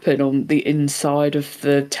happen on the inside of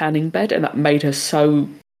the tanning bed, and that made her so.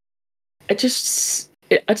 I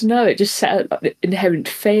don't know. It just set an inherent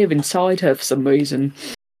fear inside her for some reason,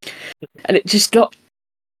 and it just got.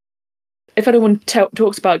 If anyone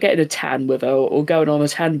talks about getting a tan with her or going on a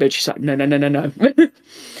tan bed, she's like, no. And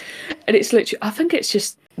it's literally. I think it's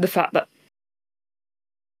just the fact that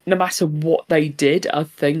no matter what they did, I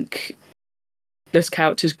think those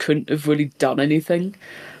characters couldn't have really done anything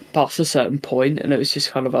past a certain point, and it was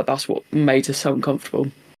just kind of like that's what made us so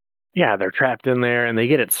uncomfortable. Yeah, they're trapped in there and they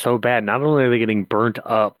get it so bad. Not only are they getting burnt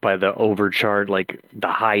up by the overcharged, like the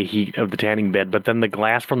high heat of the tanning bed, but then the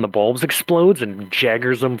glass from the bulbs explodes and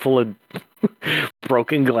jaggers them full of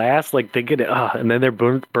broken glass. Like they get it, and then they're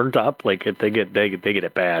burnt up. Like they get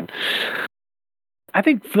it bad. I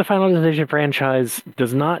think the Final Destination franchise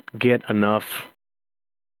does not get enough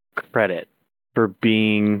credit for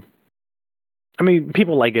being. I mean,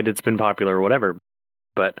 people like it. It's been popular or whatever.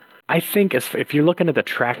 But I think if you're looking at the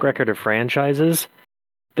track record of franchises,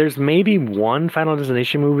 there's maybe one Final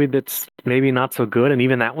Destination movie that's maybe not so good, and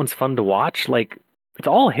even that one's fun to watch. Like, it's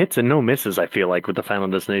all hits and no misses, I feel like, with the Final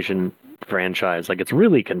Destination franchise. Like, it's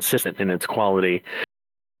really consistent in its quality.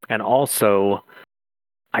 And also,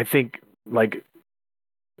 I think, like,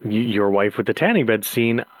 your wife with the tanning bed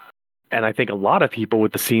scene, and I think a lot of people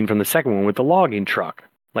with the scene from the second one with the logging truck.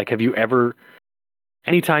 Like, have you ever...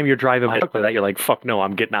 Anytime you're driving by that, you're like, fuck no,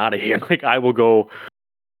 I'm getting out of here. Like, I will go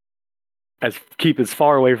keep as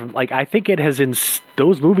far away from, like, I think it has,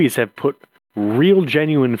 those movies have put real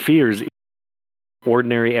genuine fears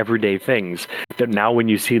ordinary everyday things that now when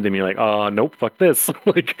you see them, you're like, oh, nope, fuck this.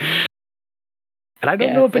 Like, and I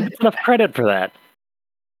don't know if it gets enough credit for that.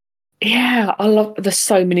 Yeah, there's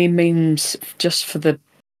so many memes just for the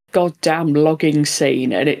goddamn logging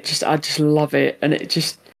scene, and I just love it, and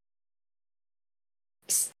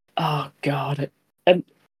oh god, and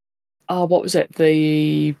what was it?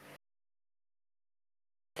 I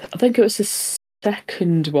think it was the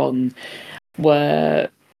second one where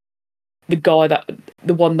the guy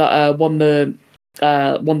the one that won the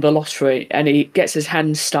lottery, and he gets his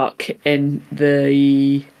hand stuck in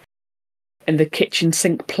the kitchen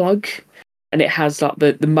sink plug, and it has like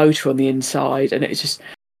the motor on the inside, and it's just,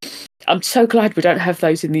 I'm so glad we don't have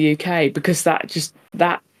those in the UK, because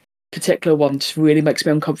that particular one just really makes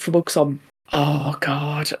me uncomfortable, because oh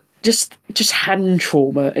god, just hand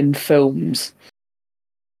trauma in films.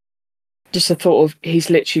 Just the thought of he's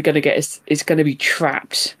literally going to is going to be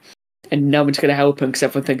trapped, and no one's going to help him because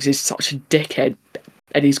everyone thinks he's such a dickhead,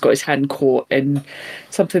 and he's got his hand caught in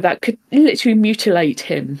something that could literally mutilate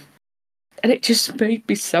him. And it just made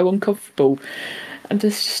me so uncomfortable. And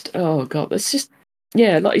there's just, oh god, there's just,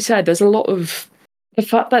 yeah, like you said, there's a lot of the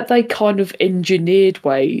fact that they kind of engineered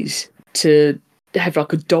ways to have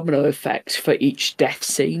like a domino effect for each death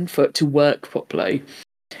scene for it to work properly.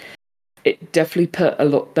 It definitely put a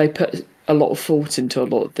lot of thought into a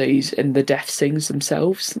lot of these in the death scenes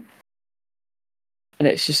themselves. And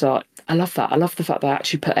it's just like, I love that. I love the fact they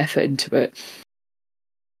actually put effort into it.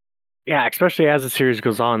 Yeah, especially as the series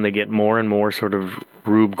goes on, they get more and more sort of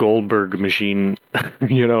Rube Goldberg machine,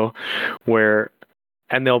 and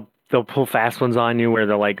they'll pull fast ones on you where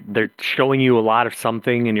they're showing you a lot of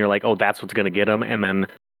something, and you're like, oh, that's what's going to get them, and then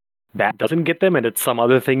that doesn't get them, and it's some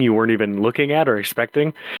other thing you weren't even looking at or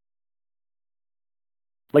expecting.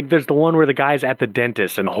 Like, there's the one where the guy's at the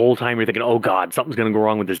dentist, and the whole time you're thinking, oh god, something's going to go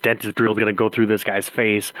wrong with this dentist drill, going to go through this guy's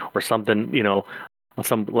face, or something,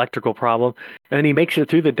 some electrical problem. And then he makes it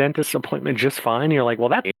through the dentist's appointment just fine. You're like, well,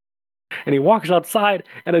 that. And he walks outside,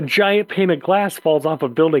 and a giant pane of glass falls off a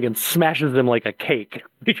building and smashes him like a cake.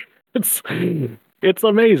 It's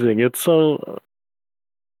amazing. It's so.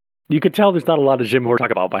 You could tell there's not a lot of Jim we're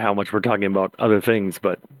talking about by how much we're talking about other things,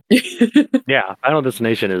 but yeah, Final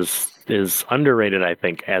Destination is underrated, I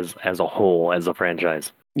think, as a whole, as a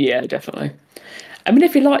franchise. Yeah, definitely. I mean,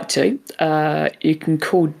 if you'd like to, you can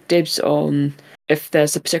call dibs on if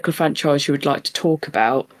there's a particular franchise you would like to talk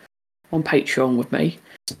about on Patreon with me.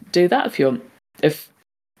 Do that if you want. If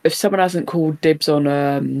someone hasn't called dibs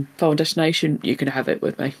on Final Destination, you can have it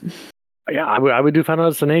with me. Yeah, I would do Final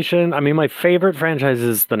Destination. I mean, my favorite franchise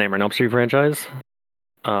is the Nightmare on Elm Street franchise.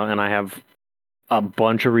 And I have a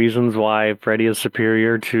bunch of reasons why Freddy is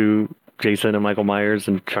superior to Jason and Michael Myers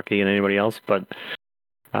and Chucky and anybody else. But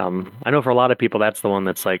I know for a lot of people, that's the one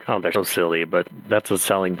that's like, oh, they're so silly. But that's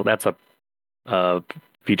a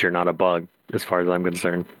feature, not a bug, as far as I'm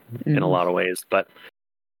concerned, in a lot of ways. But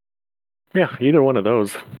yeah, either one of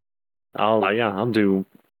those. I'll do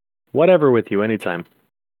whatever with you anytime.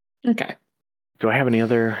 Okay. Do I have any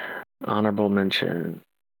other honorable mention?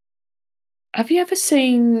 Have you ever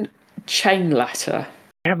seen Chain Letter?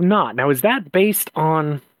 I have not. Now, is that based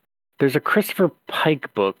on... There's a Christopher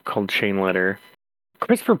Pike book called Chain Letter.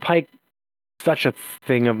 Christopher Pike, such a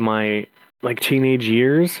thing of my teenage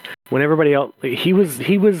years. When everybody else... He was... I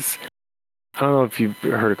don't know if you've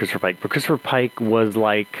heard of Christopher Pike, but Christopher Pike was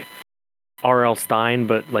like R.L. Stine,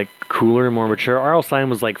 but cooler and more mature. R.L.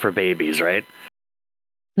 Stine was for babies, right?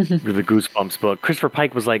 The Goosebumps book. Christopher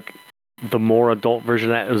Pike was the more adult version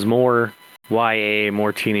of that. It was more YA,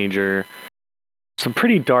 more teenager. Some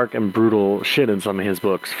pretty dark and brutal shit in some of his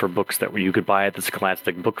books for books that you could buy at the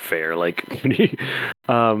Scholastic Book Fair. And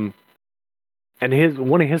one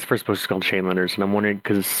of his first books is called Chain Letters, and I'm wondering,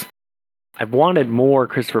 because I've wanted more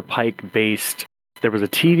Christopher Pike based. There was a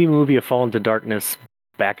TV movie of Fall into Darkness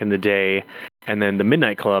back in the day, and then The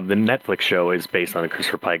Midnight Club, the Netflix show, is based on a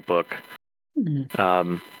Christopher Pike book.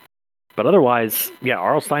 But otherwise, yeah,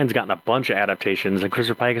 R.L. Stine's gotten a bunch of adaptations, and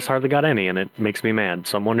Christopher Pike has hardly got any, and it makes me mad.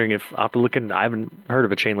 So I'm wondering if I'll have to look into. I haven't heard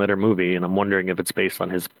of a Chain Letter movie, and I'm wondering if it's based on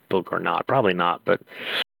his book or not. Probably not, but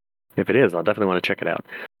if it is, I'll definitely want to check it out.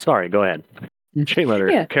 Sorry, go ahead. Chain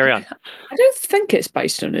Letter, yeah. Carry on. I don't think it's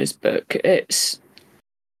based on his book. It's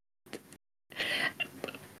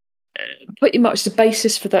pretty much the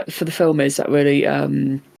basis for the film is that really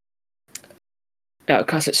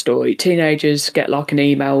classic story. Teenagers get an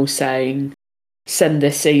email saying, send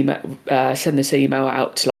this email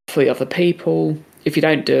out to 3 other people. If you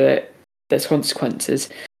don't do it, there's consequences.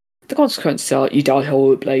 The consequences are you die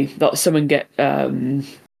horribly. Someone get there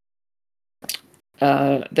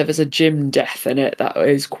was a gym death in it that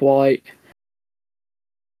is quite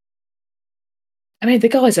I mean, the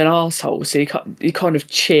guy's an arsehole, so you kind of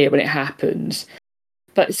cheer when it happens.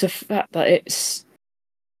 But it's the fact that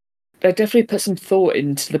they definitely put some thought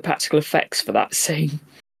into the practical effects for that scene.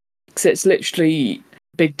 Because it's literally,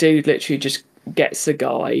 big dude literally just gets the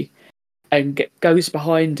guy and goes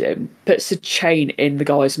behind him, puts a chain in the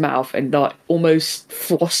guy's mouth and like almost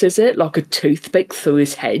flosses it like a toothpick through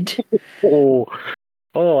his head. Oh,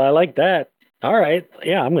 I like that. All right.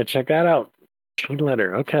 Yeah, I'm going to check that out. Chain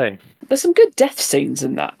letter. Okay. There's some good death scenes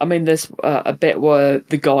in that. I mean, there's a bit where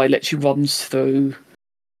the guy literally runs through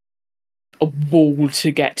a wall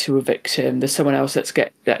to get to a victim. There's someone else that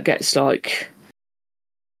gets like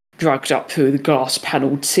dragged up through the glass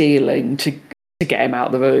panelled ceiling to get him out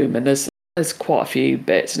of the room. And there's quite a few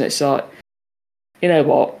bits, and it's like, you know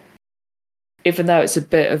what? Even though it's a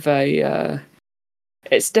bit of a,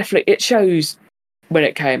 it shows when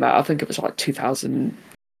it came out. I think it was like 2000.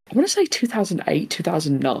 I want to say 2008,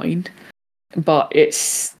 2009. But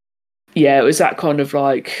it was that kind of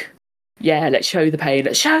like, yeah, let's show the pain,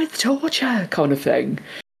 let's show the torture kind of thing.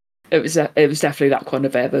 It was definitely that kind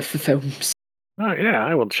of era for films. Oh yeah,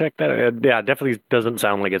 I will check that. Yeah, it definitely doesn't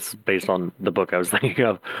sound like it's based on the book I was thinking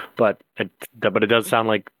of, but it does sound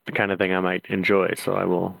like the kind of thing I might enjoy. So I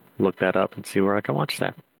will look that up and see where I can watch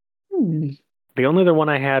that. The only other one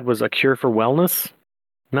I had was A Cure for Wellness.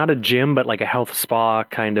 Not a gym, but like a health spa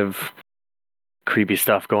kind of creepy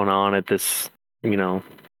stuff going on at this,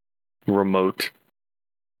 remote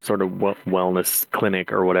sort of wellness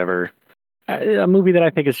clinic or whatever. A movie that I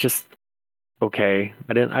think is just okay.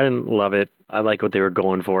 I didn't love it. I like what they were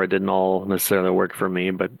going for. It didn't all necessarily work for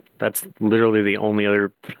me, but that's literally the only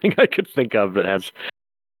other thing I could think of that has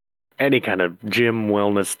any kind of gym,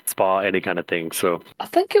 wellness, spa, any kind of thing. So I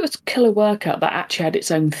think it was Killer Workout that actually had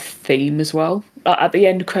its own theme as well. At the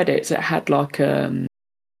end credits, it had like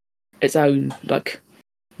its own like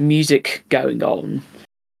music going on.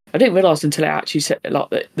 I didn't realise until it actually said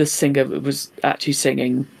like the singer was actually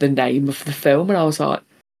singing the name of the film, and I was like,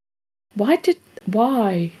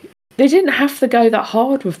 why? They didn't have to go that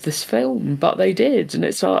hard with this film, but they did, and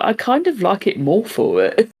it's like I kind of like it more for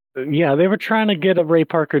it. Yeah, they were trying to get a Ray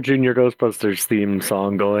Parker Jr. Ghostbusters theme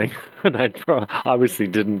song going, and I obviously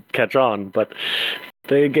didn't catch on, but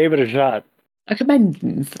they gave it a shot. I commend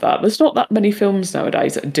them for that. There's not that many films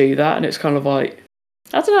nowadays that do that, and it's kind of like,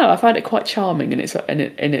 I don't know, I find it quite charming in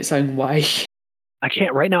its own way. I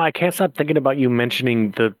can't stop thinking about you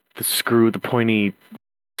mentioning the pointy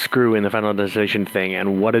screw in the Final Destination thing,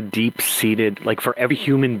 and what a deep-seated, like for every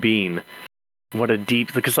human being,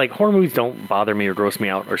 because like horror movies don't bother me or gross me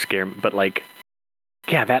out or scare me, but like,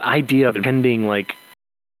 yeah, that idea of pretending like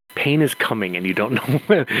pain is coming and you don't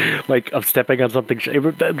know, like of stepping on something,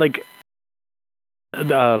 like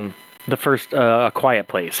the first A Quiet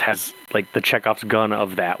Place has like the Chekhov's gun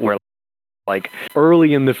of that, where like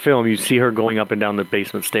early in the film you see her going up and down the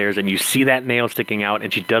basement stairs and you see that nail sticking out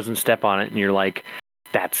and she doesn't step on it and you're like,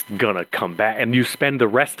 that's gonna come back, and you spend the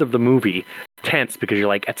rest of the movie tense because you're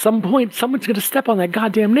like, at some point someone's gonna step on that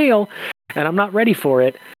goddamn nail and I'm not ready for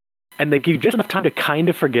it, and they give you just enough time to kind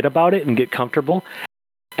of forget about it and get comfortable,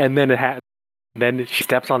 and then then she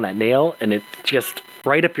steps on that nail and it's just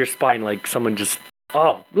right up your spine, like someone just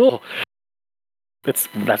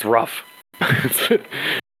that's rough.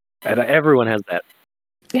 And everyone has that.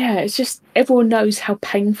 Yeah, it's just everyone knows how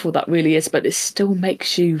painful that really is, but it still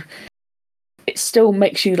makes you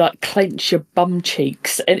like clench your bum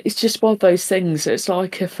cheeks, and it's just one of those things. It's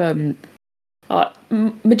like if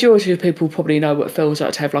majority of people probably know what it feels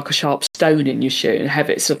like to have like a sharp stone in your shoe and have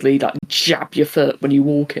it suddenly like jab your foot when you're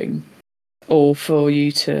walking, or for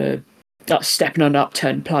you to like stepping on an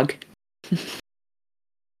upturned plug.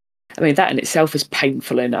 I mean, that in itself is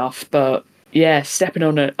painful enough, but yeah, stepping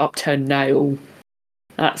on an upturned nail,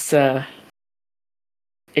 that's you're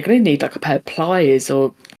gonna need like a pair of pliers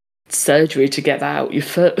or surgery to get that out your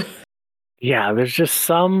foot. Yeah, there's just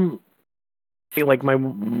some, like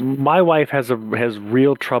my wife has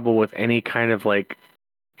real trouble with any kind of like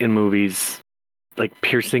in movies, like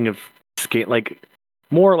piercing of skin, like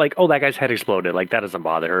more like, oh, that guy's head exploded, like that doesn't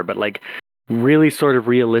bother her, but like really sort of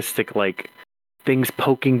realistic, like things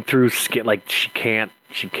poking through skin, like she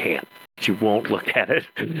won't look at it,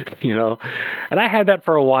 and I had that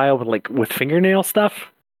for a while with fingernail stuff.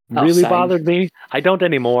 Really bothered me. I don't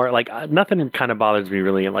anymore. Like nothing kind of bothers me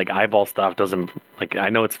really. Like eyeball stuff doesn't, like, I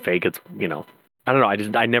know it's fake. It's, I don't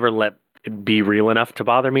know. I never let it be real enough to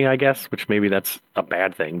bother me, I guess, which maybe that's a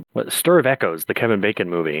bad thing. But Stir of Echoes, the Kevin Bacon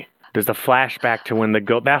movie, there's a flashback to when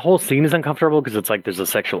that whole scene is uncomfortable because it's like there's a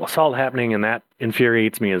sexual assault happening, and that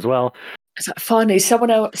infuriates me as well. It's like, finally, someone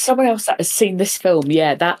else that has seen this film,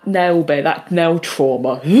 yeah, that nail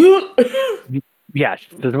trauma. Yeah,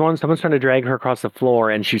 someone's trying to drag her across the floor,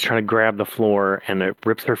 and she's trying to grab the floor, and it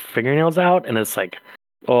rips her fingernails out, and it's like,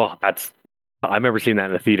 oh, that's. I remember seeing that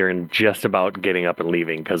in the theater and just about getting up and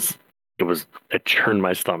leaving because it churned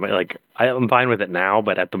my stomach. Like I'm fine with it now,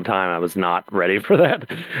 but at the time I was not ready for that.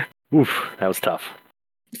 Oof, that was tough.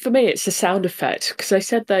 For me, it's the sound effect because they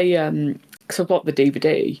said because I've got the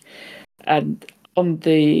DVD, and on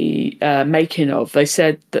the making of, they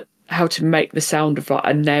said that how to make the sound of like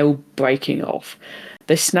a nail breaking off.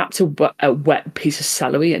 They snapped a wet piece of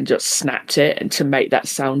celery and just snapped it, and to make that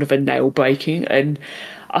sound of a nail breaking. And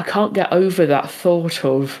I can't get over that thought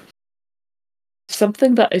of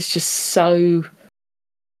something that is just so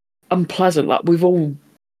unpleasant. Like we've all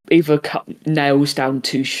either cut nails down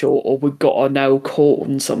too short or we've got our nail caught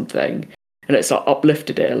on something and it's like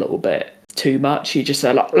uplifted it a little bit too much. You just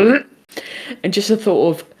say like, "Ugh," and just a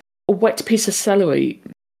thought of a wet piece of celery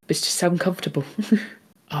is just so uncomfortable.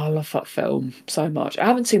 I love that film so much. I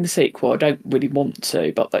haven't seen the sequel. I don't really want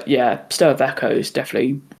to, but yeah, Stir of Echoes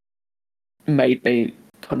definitely made me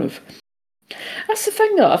kind of. That's the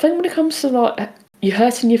thing, though. I think when it comes to like you're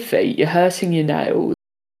hurting your feet, you're hurting your nails,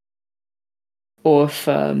 or if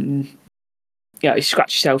you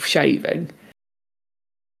scratch yourself shaving.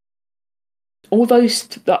 All those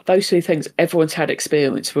three things, everyone's had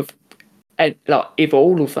experience with, and like either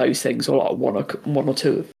all of those things or like one or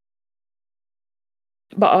two.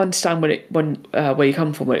 But I understand where you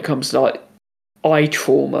come from when it comes to like eye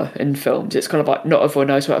trauma in films. It's kind of like not everyone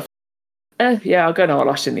knows what. Yeah, I'll go an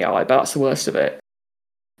eyelash in the eye, but that's the worst of it.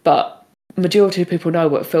 But majority of people know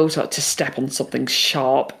what it feels like to step on something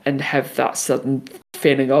sharp and have that sudden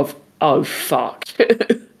feeling of, oh fuck.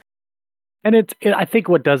 And I think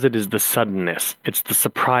what does it is the suddenness. It's the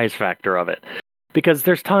surprise factor of it. Because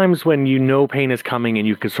there's times when you know pain is coming and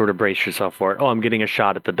you can sort of brace yourself for it. Oh, I'm getting a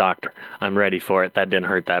shot at the doctor. I'm ready for it. That didn't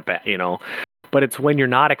hurt that bad, you know. But it's when you're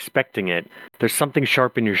not expecting it. There's something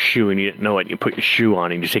sharp in your shoe and you didn't know it. You put your shoe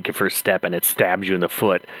on and you take your first step and it stabs you in the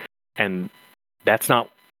foot. And that's not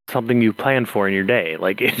something you planned for in your day.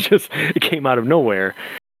 Like it came out of nowhere.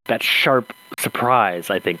 That sharp surprise,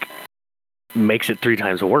 I think, makes it 3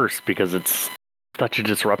 times worse because it's such a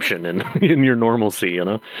disruption in your normalcy, you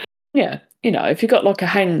know? Yeah, if you've got like a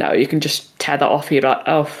hangnail, you can just tear that off. You're like,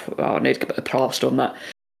 oh, I need to put a plaster on that.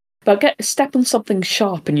 But step on something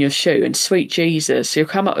sharp in your shoe, and sweet Jesus, you'll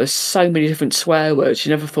come up with so many different swear words.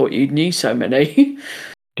 You never thought you knew so many.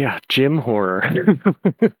 Yeah, gym horror.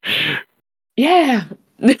 Yeah.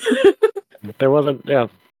 There wasn't, yeah.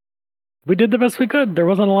 We did the best we could. There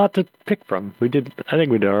wasn't a lot to pick from. I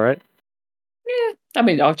think we did all right. Yeah. I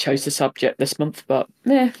mean, I chose the subject this month, but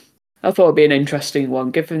yeah, I thought it'd be an interesting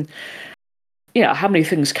one, given, how many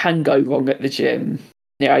things can go wrong at the gym.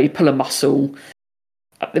 You pull a muscle.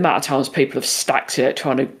 The amount of times people have stacked it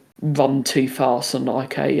trying to run too fast on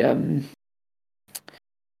like a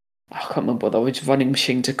I can't remember what those running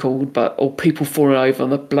machines are called, or people falling over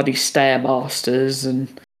on the bloody stairmasters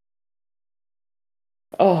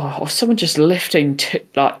or someone just lifting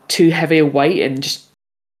too heavy a weight and just,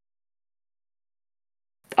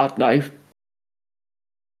 I don't know.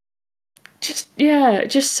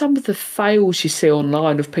 Just some of the fails you see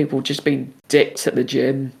online of people just being dicks at the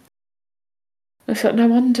gym. It's like, no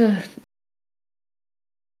wonder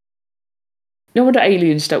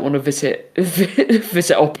aliens don't want to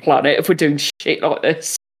visit our planet if we're doing shit like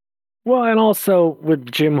this. Well, and also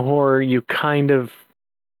with gym horror, you're kind of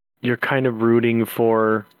rooting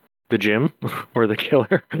for the gym or the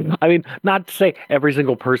killer. I mean, not to say every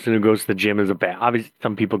single person who goes to the gym is a bad. Obviously,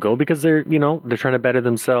 some people go because they're trying to better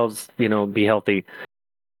themselves, be healthy.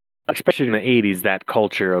 Especially in the 80s, that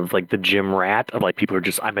culture of like the gym rat, of like people are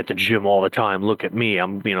just, I'm at the gym all the time. Look at me.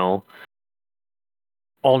 I'm,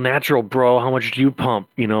 all natural, bro. How much do you pump?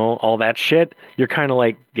 All that shit. You're kind of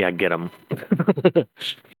like, yeah, get him.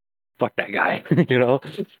 Fuck that guy,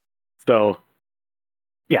 So,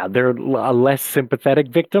 yeah, they're a less sympathetic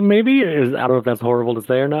victim, maybe. I don't know if that's horrible to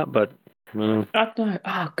say or not, but. I don't know.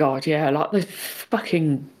 Oh, God, yeah. Like the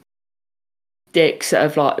fucking dicks that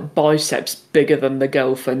have like biceps bigger than the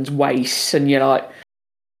girlfriend's waist, and you're like,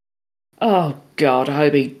 oh God, I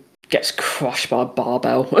hope he gets crushed by a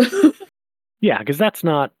barbell. Yeah, because that's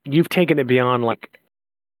not, you've taken it beyond like,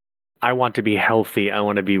 I want to be healthy, I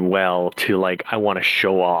want to be well, to like, I want to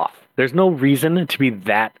show off. There's no reason to be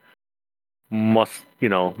that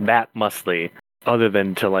that muscly, other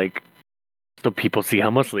than to like, so people see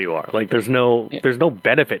how muscly you are. Like, there's no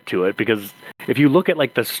benefit to it, because if you look at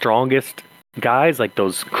like the strongest guys, like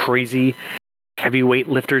those crazy heavyweight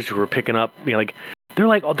lifters who are picking up, like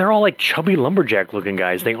they're all like chubby lumberjack looking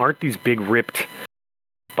guys. They aren't these big ripped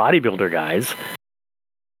bodybuilder guys.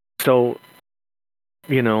 So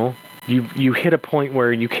you hit a point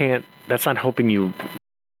where you can't. That's not helping you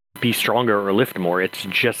be stronger or lift more. It's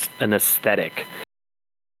just an aesthetic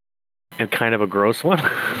and kind of a gross one.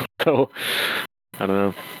 So I don't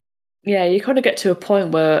know. Yeah, you kind of get to a point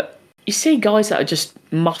where you see guys that are just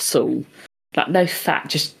muscle, like no fat,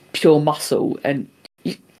 just pure muscle, and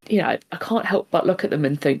I can't help but look at them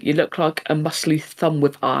and think you look like a muscly thumb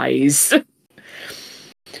with eyes.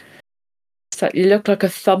 It's like you look like a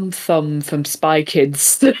thumb from Spy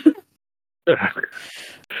Kids. I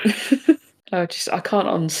can't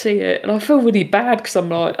unsee it, and I feel really bad because I'm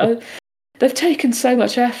like, they've taken so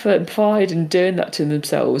much effort and pride in doing that to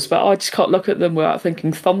themselves, but I just can't look at them without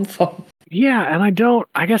thinking thumb. Yeah, and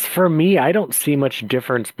I guess for me, I don't see much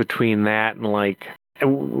difference between that and like,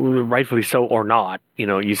 rightfully so or not.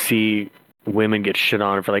 You see women get shit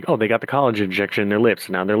on for like, oh, they got the collagen injection in their lips,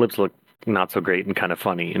 and now their lips look not so great and kind of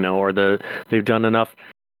funny, or they've done enough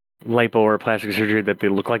lipo or plastic surgery that they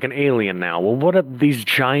look like an alien now. Well, what are these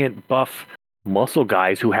giant buff muscle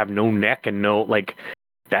guys who have no neck and no, like,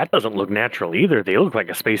 that doesn't look natural either. They look like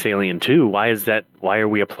a space alien too. Why is that? Why are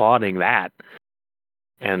we applauding that?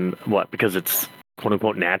 And what? Because it's quote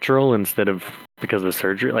unquote natural instead of because of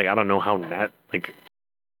surgery? Like, I don't know how that, like,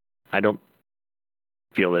 I don't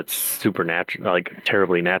feel it's supernatural, like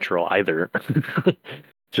terribly natural either.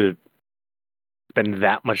 To spend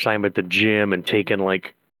that much time at the gym and taking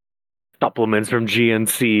like supplements from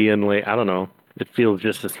GNC and like, I don't know. It feels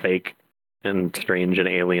just as fake and strange and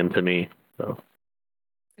alien to me. So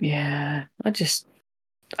Yeah, I just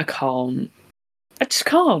can't. I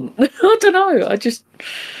don't know.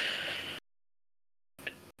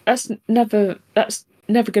 That's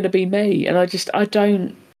never going to be me. And I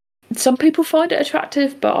don't. Some people find it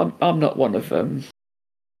attractive, but I'm not one of them.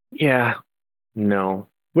 Yeah, no.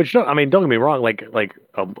 Which don't get me wrong.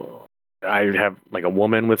 I have like a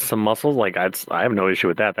woman with some muscles. Like I have no issue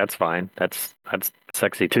with that. That's fine. That's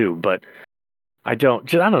sexy too. But I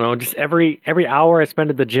don't know. Just every hour I spend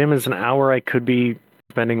at the gym is an hour I could be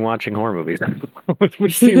spending watching horror movies,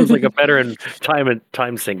 which seems like a better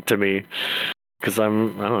time sink to me. Because I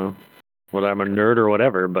don't know, whether I'm a nerd or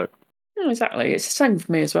whatever. But No, exactly. It's the same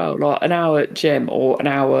for me as well. Like an hour at gym or an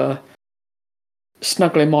hour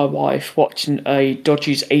snuggling my wife watching a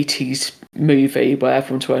dodgy 80s movie where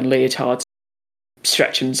everyone's wearing leotards,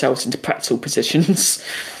 stretching themselves into pretzel positions.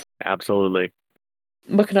 Absolutely.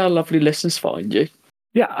 Where can our lovely listeners find you?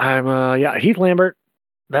 Yeah, I'm Heath Lambert.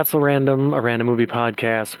 That's a random movie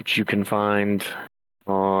podcast, which you can find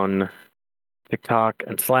on TikTok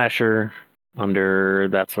and Slasher under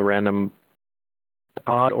That's a Random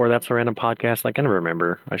Pod or That's a Random Podcast. I can never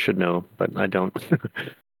remember. I should know, but I don't.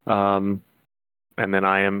 And then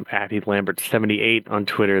I am at Heath Lambert 78 on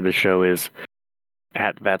Twitter. The show is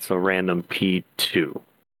at That's a Random P2.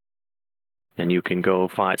 And you can go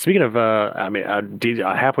find. Speaking of, a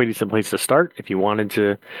halfway decent place to start. If you wanted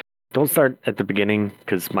to, don't start at the beginning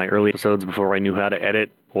because my early episodes before I knew how to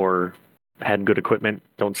edit or had good equipment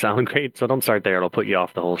don't sound great. So don't start there; it'll put you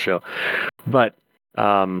off the whole show. But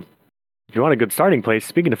if you want a good starting place,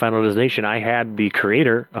 speaking of Final Destination, I had the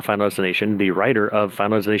creator of Final Destination, the writer of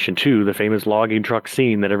Final Destination 2, the famous logging truck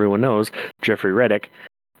scene that everyone knows, Jeffrey Reddick,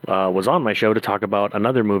 was on my show to talk about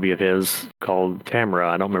another movie of his called Tamara.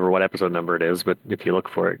 I don't remember what episode number it is, but if you look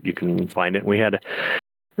for it, you can find it. We had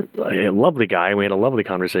a lovely guy. We had a lovely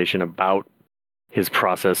conversation about his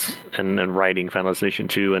process and writing Final Destination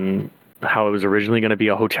 2 and how it was originally going to be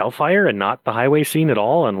a hotel fire and not the highway scene at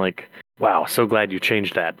all. And like, wow, so glad you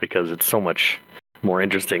changed that because it's so much more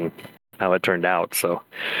interesting how it turned out. So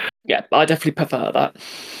yeah, I definitely prefer that.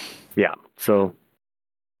 Yeah. So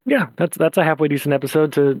yeah, that's a halfway decent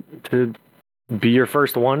episode to be your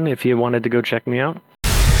first one if you wanted to go check me out.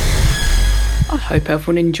 I hope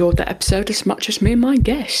everyone enjoyed that episode as much as me and my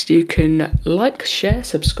guest. You can like, share,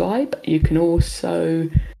 subscribe. You can also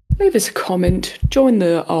leave us a comment, join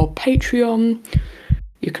our Patreon.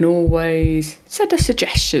 You can always send us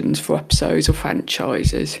suggestions for episodes or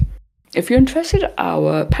franchises. If you're interested,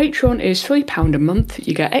 our Patreon is £3 a month.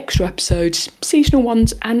 You get extra episodes, seasonal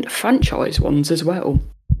ones and franchise ones as well.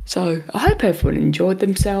 So I hope everyone enjoyed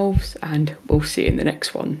themselves and we'll see you in the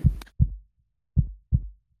next one.